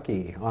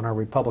 Kentucky on our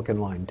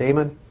Republican line.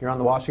 Damon, you're on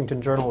the Washington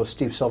Journal with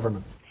Steve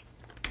Silverman.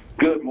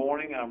 Good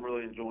morning. I'm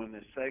really enjoying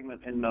this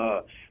segment. And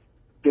the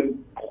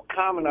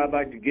comment I'd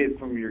like to get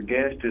from your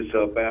guest is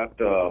about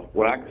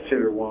what I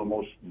consider one of the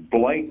most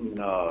blatant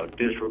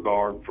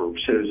disregard for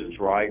citizens'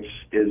 rights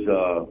is,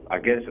 I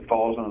guess it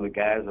falls under the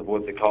guise of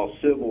what they call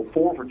civil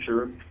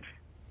forfeiture,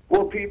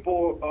 where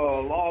people,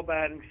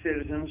 law-abiding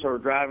citizens, are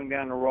driving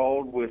down the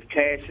road with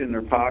cash in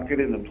their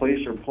pocket, and the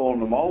police are pulling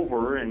them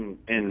over, and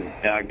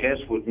I guess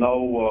with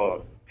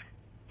no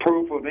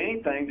proof of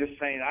anything, just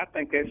saying, I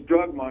think that's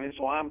drug money,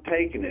 so I'm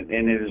taking it.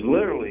 And it is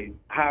literally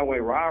highway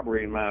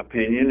robbery, in my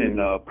opinion, and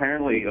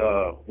apparently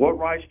what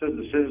rights does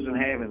the citizen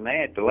have in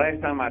that? The last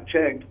time I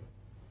checked,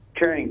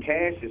 carrying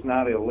cash is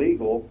not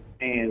illegal,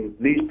 and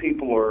these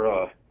people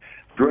are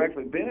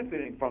directly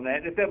benefiting from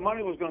that. If that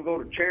money was going to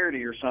go to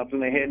charity or something,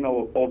 they had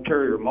no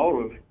ulterior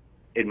motive,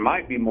 it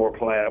might be more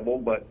palatable,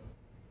 but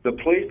the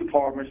police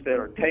departments that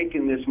are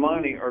taking this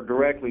money are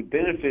directly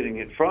benefiting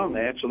it from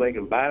that, so they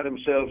can buy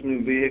themselves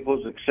new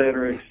vehicles, et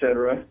cetera, et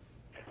cetera.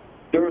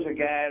 There was a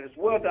guy, there's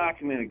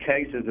well-documented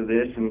cases of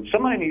this, and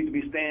somebody needs to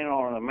be standing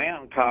on a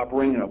mountaintop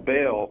ringing a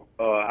bell.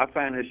 I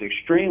find this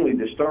extremely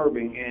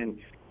disturbing, and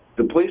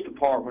the police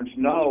departments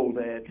know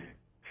that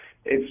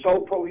it's so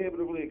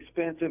prohibitively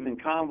expensive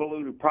and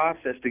convoluted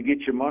process to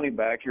get your money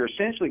back. You're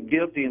essentially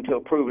guilty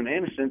until proven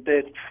innocent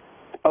that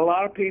a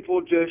lot of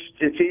people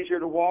it's easier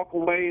to walk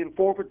away and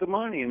forfeit the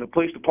money, and the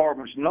police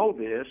departments know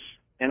this.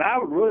 And I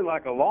would really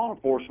like a law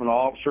enforcement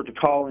officer to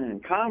call in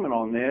and comment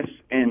on this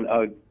and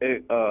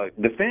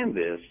defend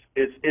this.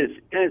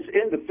 It's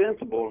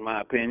indefensible in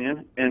my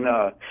opinion. And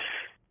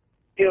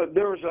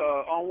there was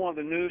on one of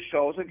the news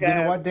shows a guy. You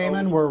know what,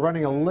 Damon? We're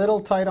running a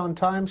little tight on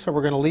time, so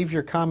we're going to leave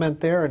your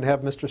comment there and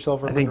have Mr.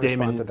 Silverman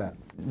respond to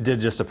that. Did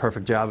just a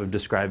perfect job of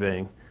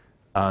describing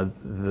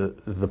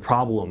the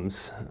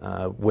problems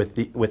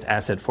with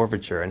asset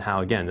forfeiture, and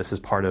how, again, this is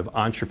part of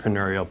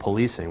entrepreneurial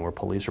policing, where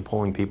police are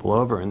pulling people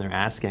over and they're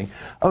asking,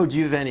 oh, do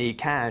you have any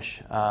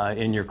cash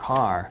in your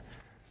car?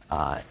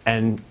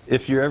 And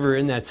if you're ever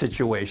in that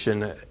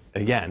situation,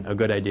 again, a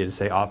good idea to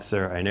say,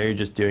 officer, I know you're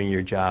just doing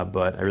your job,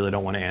 but I really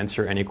don't want to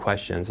answer any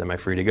questions. Am I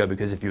free to go?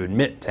 Because if you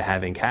admit to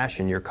having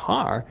cash in your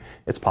car,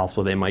 it's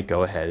possible they might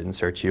go ahead and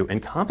search you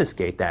and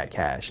confiscate that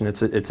cash. And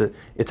it's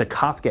a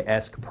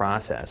Kafka-esque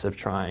process of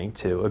trying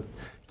to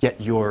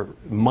get your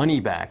money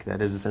back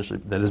that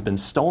has been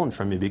stolen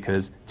from you,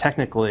 because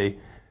technically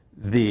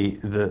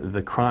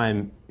the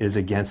crime is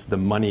against the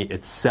money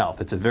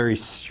itself. It's a very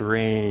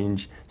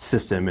strange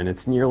system, and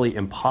it's nearly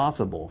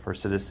impossible for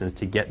citizens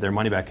to get their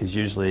money back, because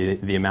usually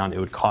the amount it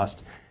would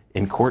cost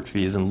in court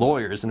fees and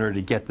lawyers in order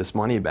to get this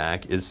money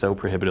back is so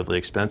prohibitively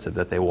expensive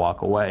that they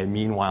walk away.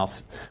 Meanwhile,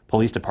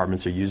 police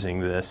departments are using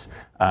this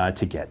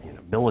to get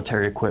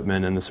military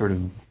equipment and the sort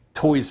of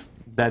toys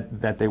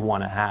that they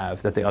want to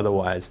have that they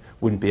otherwise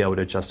wouldn't be able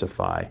to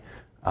justify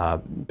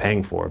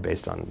paying for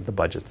based on the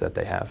budgets that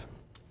they have.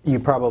 You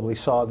probably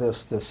saw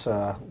this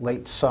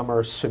late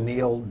summer.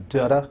 Sunil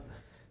Dutta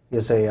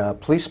is a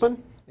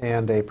policeman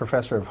and a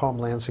professor of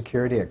Homeland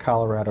Security at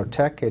Colorado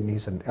Tech, and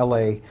he's an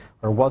LA,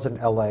 or was an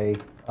LA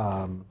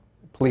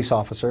police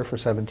officer for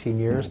 17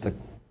 years. The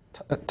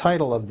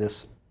title of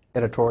this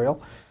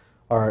editorial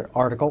or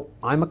article,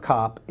 I'm a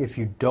cop. If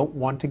you don't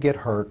want to get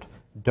hurt,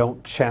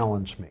 don't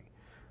challenge me.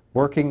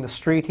 Working the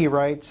street, he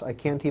writes, I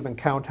can't even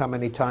count how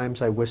many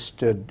times I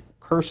withstood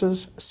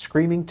curses,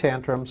 screaming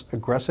tantrums,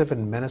 aggressive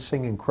and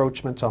menacing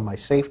encroachments on my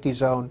safety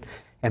zone,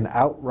 and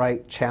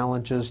outright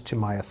challenges to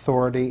my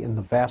authority. In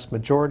the vast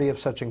majority of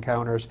such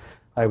encounters,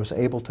 I was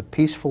able to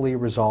peacefully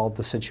resolve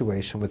the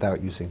situation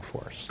without using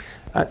force.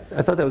 I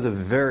thought that was a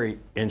very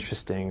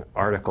interesting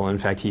article. In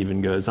fact, he even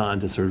goes on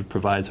to sort of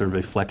provide sort of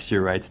a flex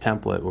your rights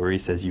template where he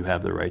says you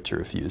have the right to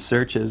refuse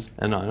searches,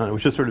 and on,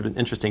 which is sort of an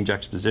interesting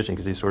juxtaposition,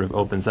 because he sort of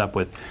opens up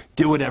with,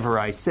 do whatever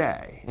I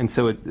say. And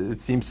so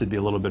it seems to be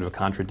a little bit of a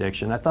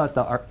contradiction. I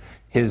thought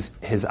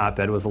his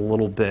op-ed was a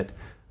little bit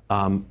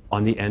on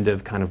the end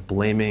of kind of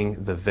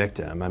blaming the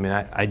victim. I mean,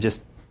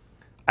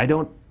 I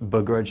don't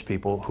begrudge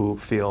people who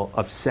feel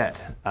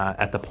upset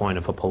at the point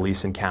of a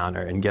police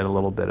encounter and get a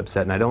little bit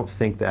upset. And I don't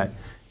think that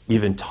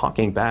even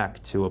talking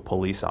back to a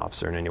police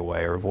officer in any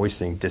way or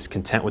voicing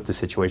discontent with the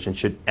situation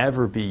should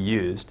ever be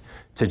used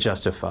to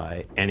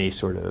justify any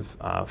sort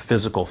of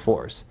physical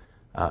force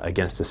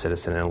against a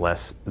citizen,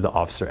 unless the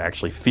officer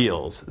actually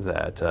feels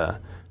that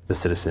the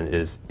citizen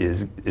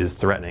is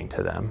threatening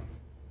to them.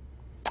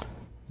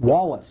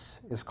 Wallace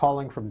is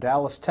calling from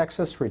Dallas,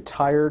 Texas,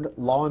 retired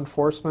law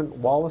enforcement.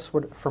 Wallace,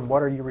 from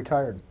what are you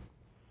retired?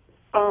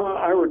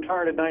 I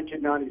retired in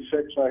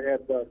 1996. I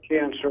had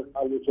cancer.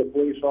 I was a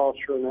police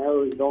officer in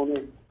Arizona,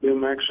 New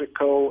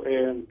Mexico,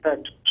 and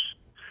Texas.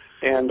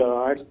 And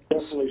I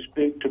definitely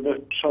speak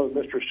to some of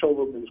Mr.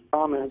 Silverman's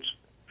comments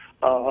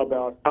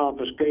about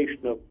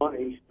confiscation of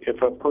money.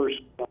 If a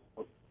person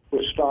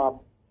was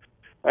stopped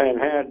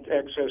and had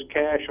excess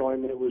cash on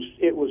him,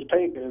 it was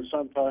taken, and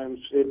sometimes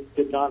it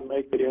did not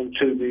make it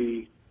into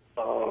the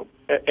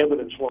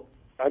evidence law.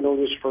 I know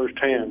this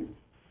firsthand.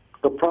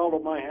 The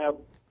problem I have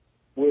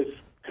with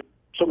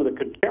some of the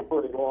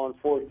contemporary law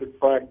enforcement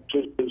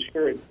practices is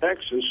here in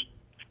Texas,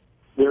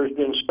 there's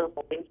been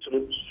several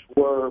incidents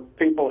where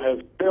people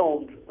have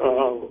filmed,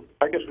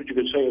 I guess what you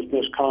could say is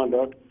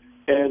misconduct,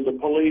 and the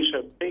police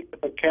have taken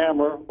the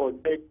camera or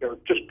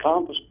just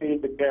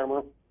confiscated the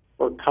camera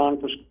or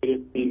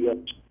confiscated the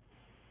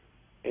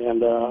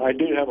and I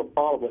do have a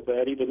problem with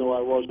that, even though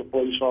I was a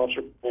police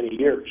officer for many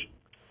years.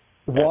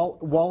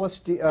 Wallace,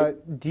 do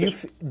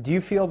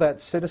you feel that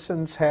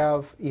citizens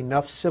have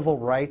enough civil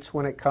rights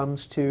when it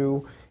comes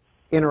to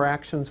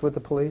interactions with the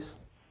police?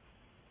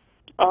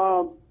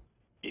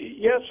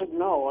 Yes and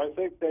no. I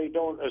think they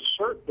don't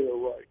assert their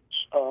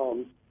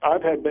rights.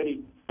 I've had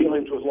many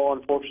dealings with law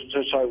enforcement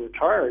since I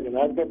retired, and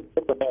I've never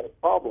had a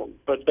problem.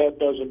 But that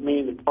doesn't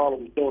mean the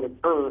problems don't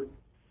occur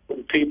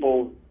when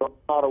people are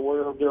not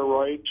aware of their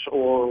rights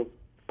or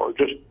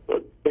just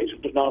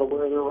basically not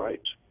aware of their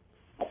rights.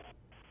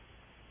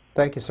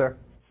 Thank you, sir.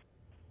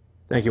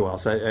 Thank you,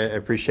 Wallace. I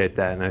appreciate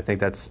that, and I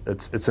think it's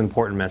an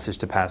important message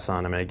to pass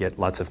on. I mean, I get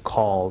lots of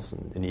calls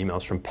and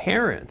emails from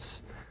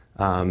parents,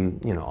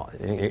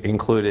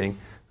 including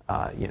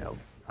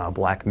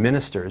black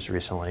ministers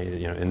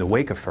recently, in the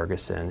wake of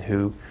Ferguson,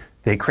 who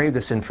they crave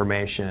this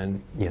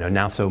information,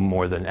 now so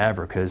more than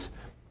ever, because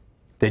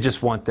they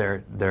just want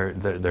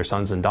their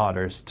sons and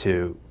daughters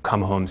to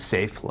come home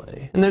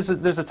safely. And there's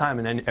a time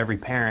in every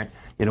parent,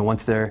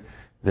 once their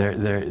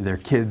their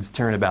kids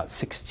turn about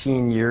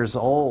 16 years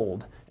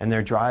old and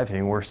they're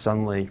driving, where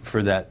suddenly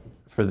for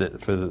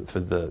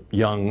the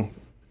young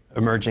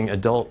emerging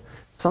adult,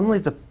 suddenly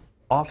the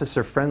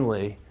officer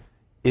friendly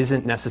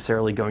isn't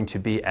necessarily going to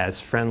be as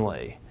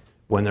friendly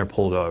when they're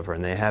pulled over,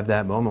 and they have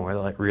that moment where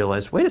they like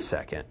realize, wait a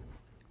second,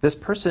 this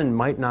person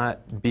might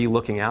not be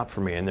looking out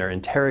for me, and they're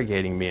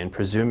interrogating me and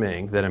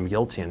presuming that I'm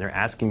guilty, and they're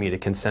asking me to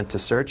consent to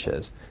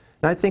searches.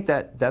 And I think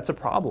that that's a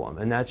problem,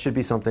 and that should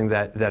be something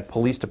that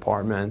police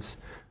departments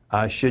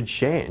should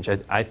change.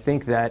 I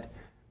think that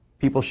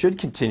people should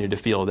continue to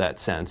feel that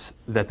sense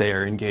that they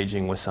are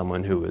engaging with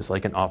someone who is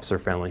like an officer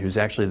friendly, who's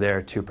actually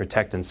there to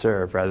protect and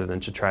serve rather than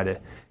to try to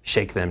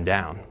shake them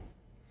down.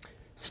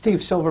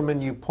 Steve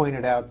Silverman, you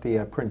pointed out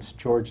the Prince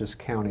George's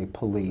County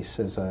Police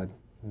as a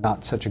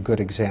not such a good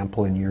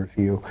example in your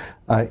view.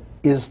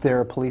 Is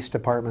there a police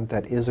department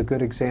that is a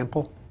good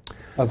example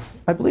of?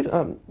 I believe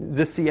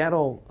the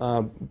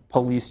Seattle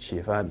police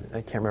chief, I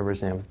can't remember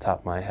his name off the top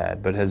of my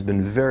head, but has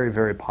been very,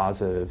 very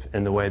positive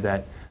in the way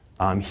that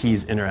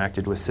he's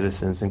interacted with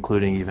citizens,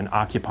 including even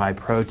Occupy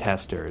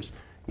protesters.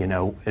 You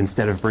know,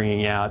 instead of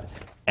bringing out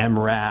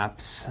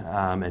MRAPs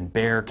and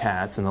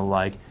Bearcats and the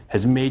like,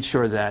 has made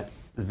sure that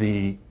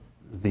the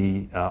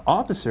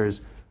officers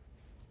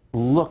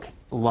look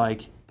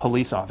like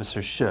police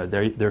officers should.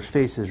 Their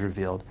face is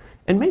revealed,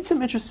 and made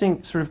some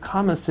interesting sort of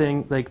comments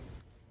saying, like,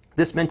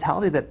 this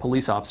mentality that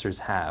police officers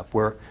have,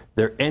 where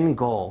their end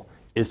goal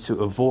is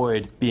to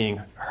avoid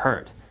being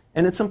hurt.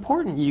 And it's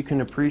important you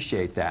can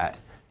appreciate that,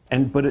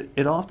 but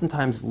it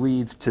oftentimes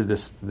leads to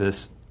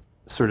this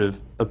sort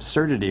of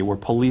absurdity where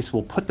police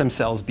will put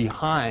themselves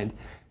behind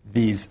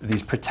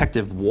these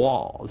protective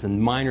walls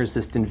and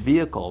mine-resistant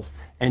vehicles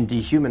and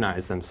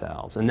dehumanize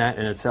themselves, and that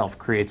in itself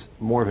creates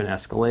more of an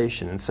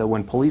escalation. And so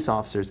when police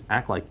officers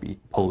act like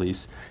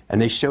police and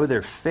they show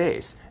their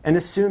face and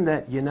assume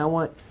that, you know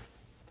what,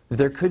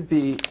 there could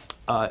be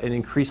an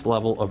increased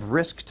level of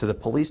risk to the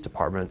police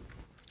department,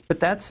 but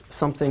that's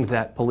something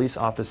that police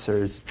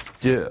officers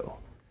do.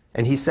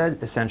 And he said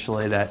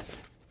essentially that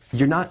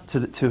you're not,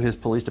 to his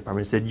police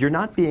department, he said,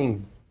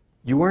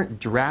 you weren't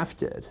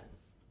drafted.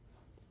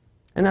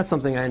 And that's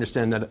something I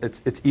understand, that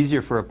it's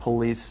easier for a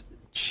police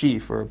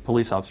chief or a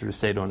police officer to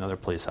say to another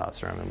police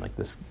officer. I mean, like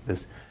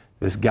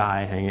this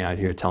guy hanging out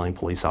here telling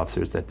police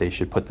officers that they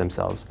should put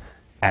themselves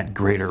at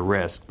greater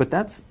risk. But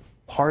that's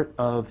part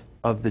of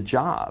the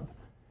job,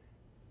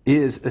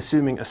 is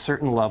assuming a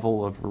certain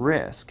level of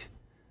risk,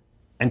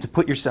 and to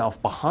put yourself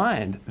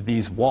behind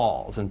these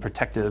walls and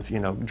protective, you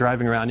know,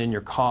 driving around in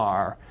your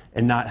car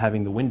and not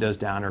having the windows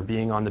down or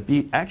being on the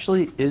beat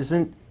actually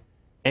isn't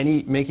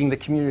making the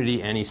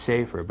community any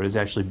safer, but is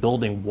actually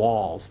building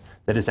walls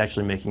that is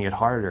actually making it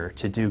harder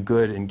to do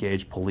good,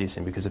 engaged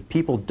policing. Because if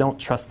people don't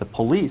trust the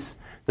police,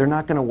 they're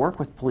not going to work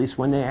with police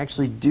when they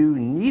actually do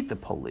need the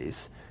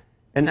police.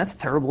 And that's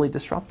terribly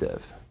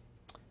disruptive.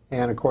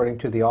 And according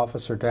to the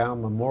Officer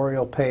Down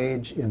Memorial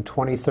page, in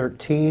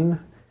 2013,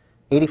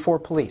 84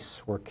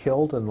 police were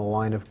killed in the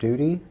line of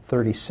duty,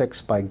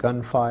 36 by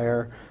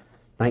gunfire,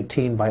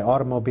 19 by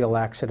automobile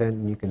accident,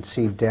 and you can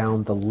see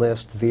down the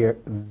list,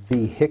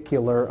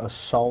 vehicular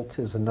assault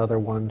is another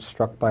one,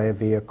 struck by a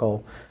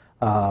vehicle.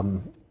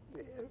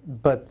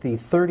 But the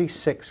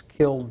 36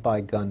 killed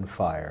by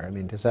gunfire, I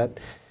mean, is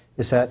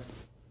that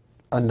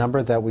a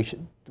number that we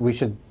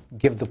should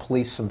give the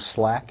police some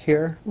slack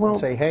here? Well, and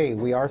say, hey,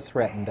 we are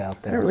threatened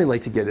out there. I don't really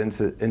like to get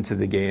into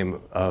the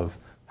game of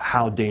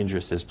how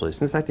dangerous is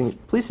policing. In fact,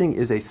 policing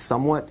is a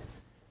somewhat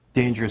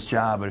dangerous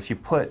job, but if you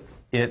put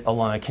it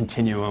along a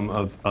continuum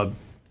of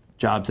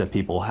jobs that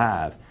people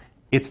have,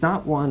 it's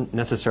not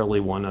necessarily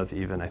one of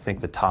even, I think,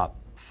 the top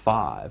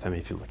 5. I mean,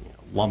 if you're looking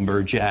at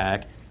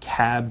lumberjack,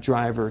 cab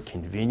driver,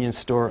 convenience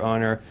store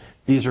owner,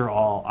 these are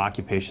all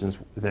occupations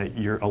that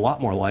you're a lot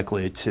more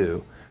likely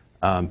to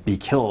be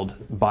killed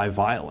by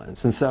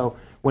violence. And so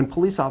when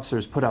police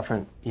officers put out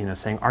front, you know,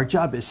 saying our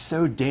job is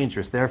so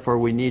dangerous, therefore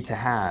we need to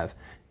have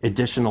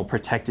additional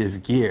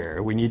protective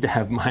gear, we need to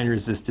have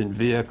mine-resistant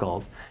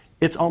vehicles,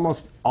 it's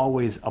almost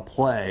always a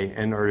play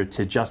in order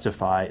to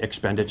justify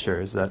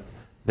expenditures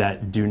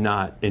that do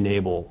not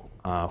enable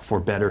for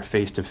better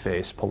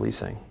face-to-face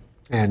policing.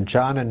 And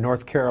John in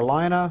North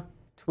Carolina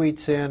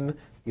tweets in,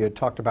 you had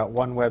talked about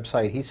one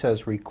website, he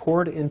says,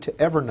 record into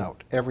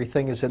Evernote.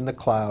 Everything is in the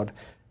cloud.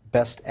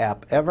 Best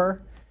app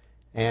ever.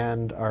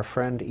 And our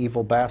friend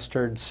Evil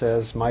Bastard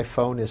says, my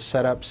phone is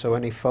set up so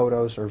any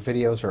photos or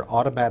videos are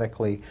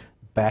automatically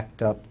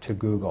backed up to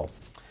Google.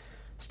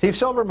 Steve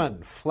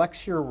Silverman,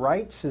 Flex Your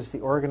Rights is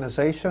the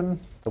organization,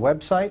 the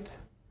website.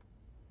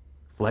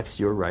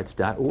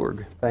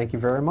 FlexYourRights.org. Thank you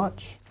very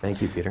much.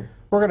 Thank you, Peter.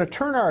 We're going to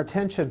turn our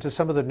attention to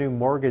some of the new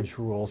mortgage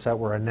rules that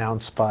were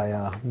announced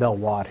by Mel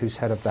Watt, who's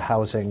head of the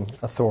Housing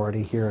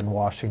Authority here in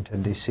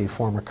Washington, D.C.,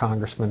 former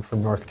congressman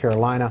from North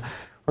Carolina.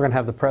 We're going to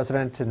have the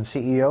president and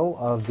CEO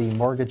of the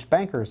Mortgage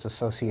Bankers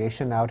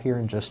Association out here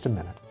in just a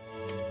minute.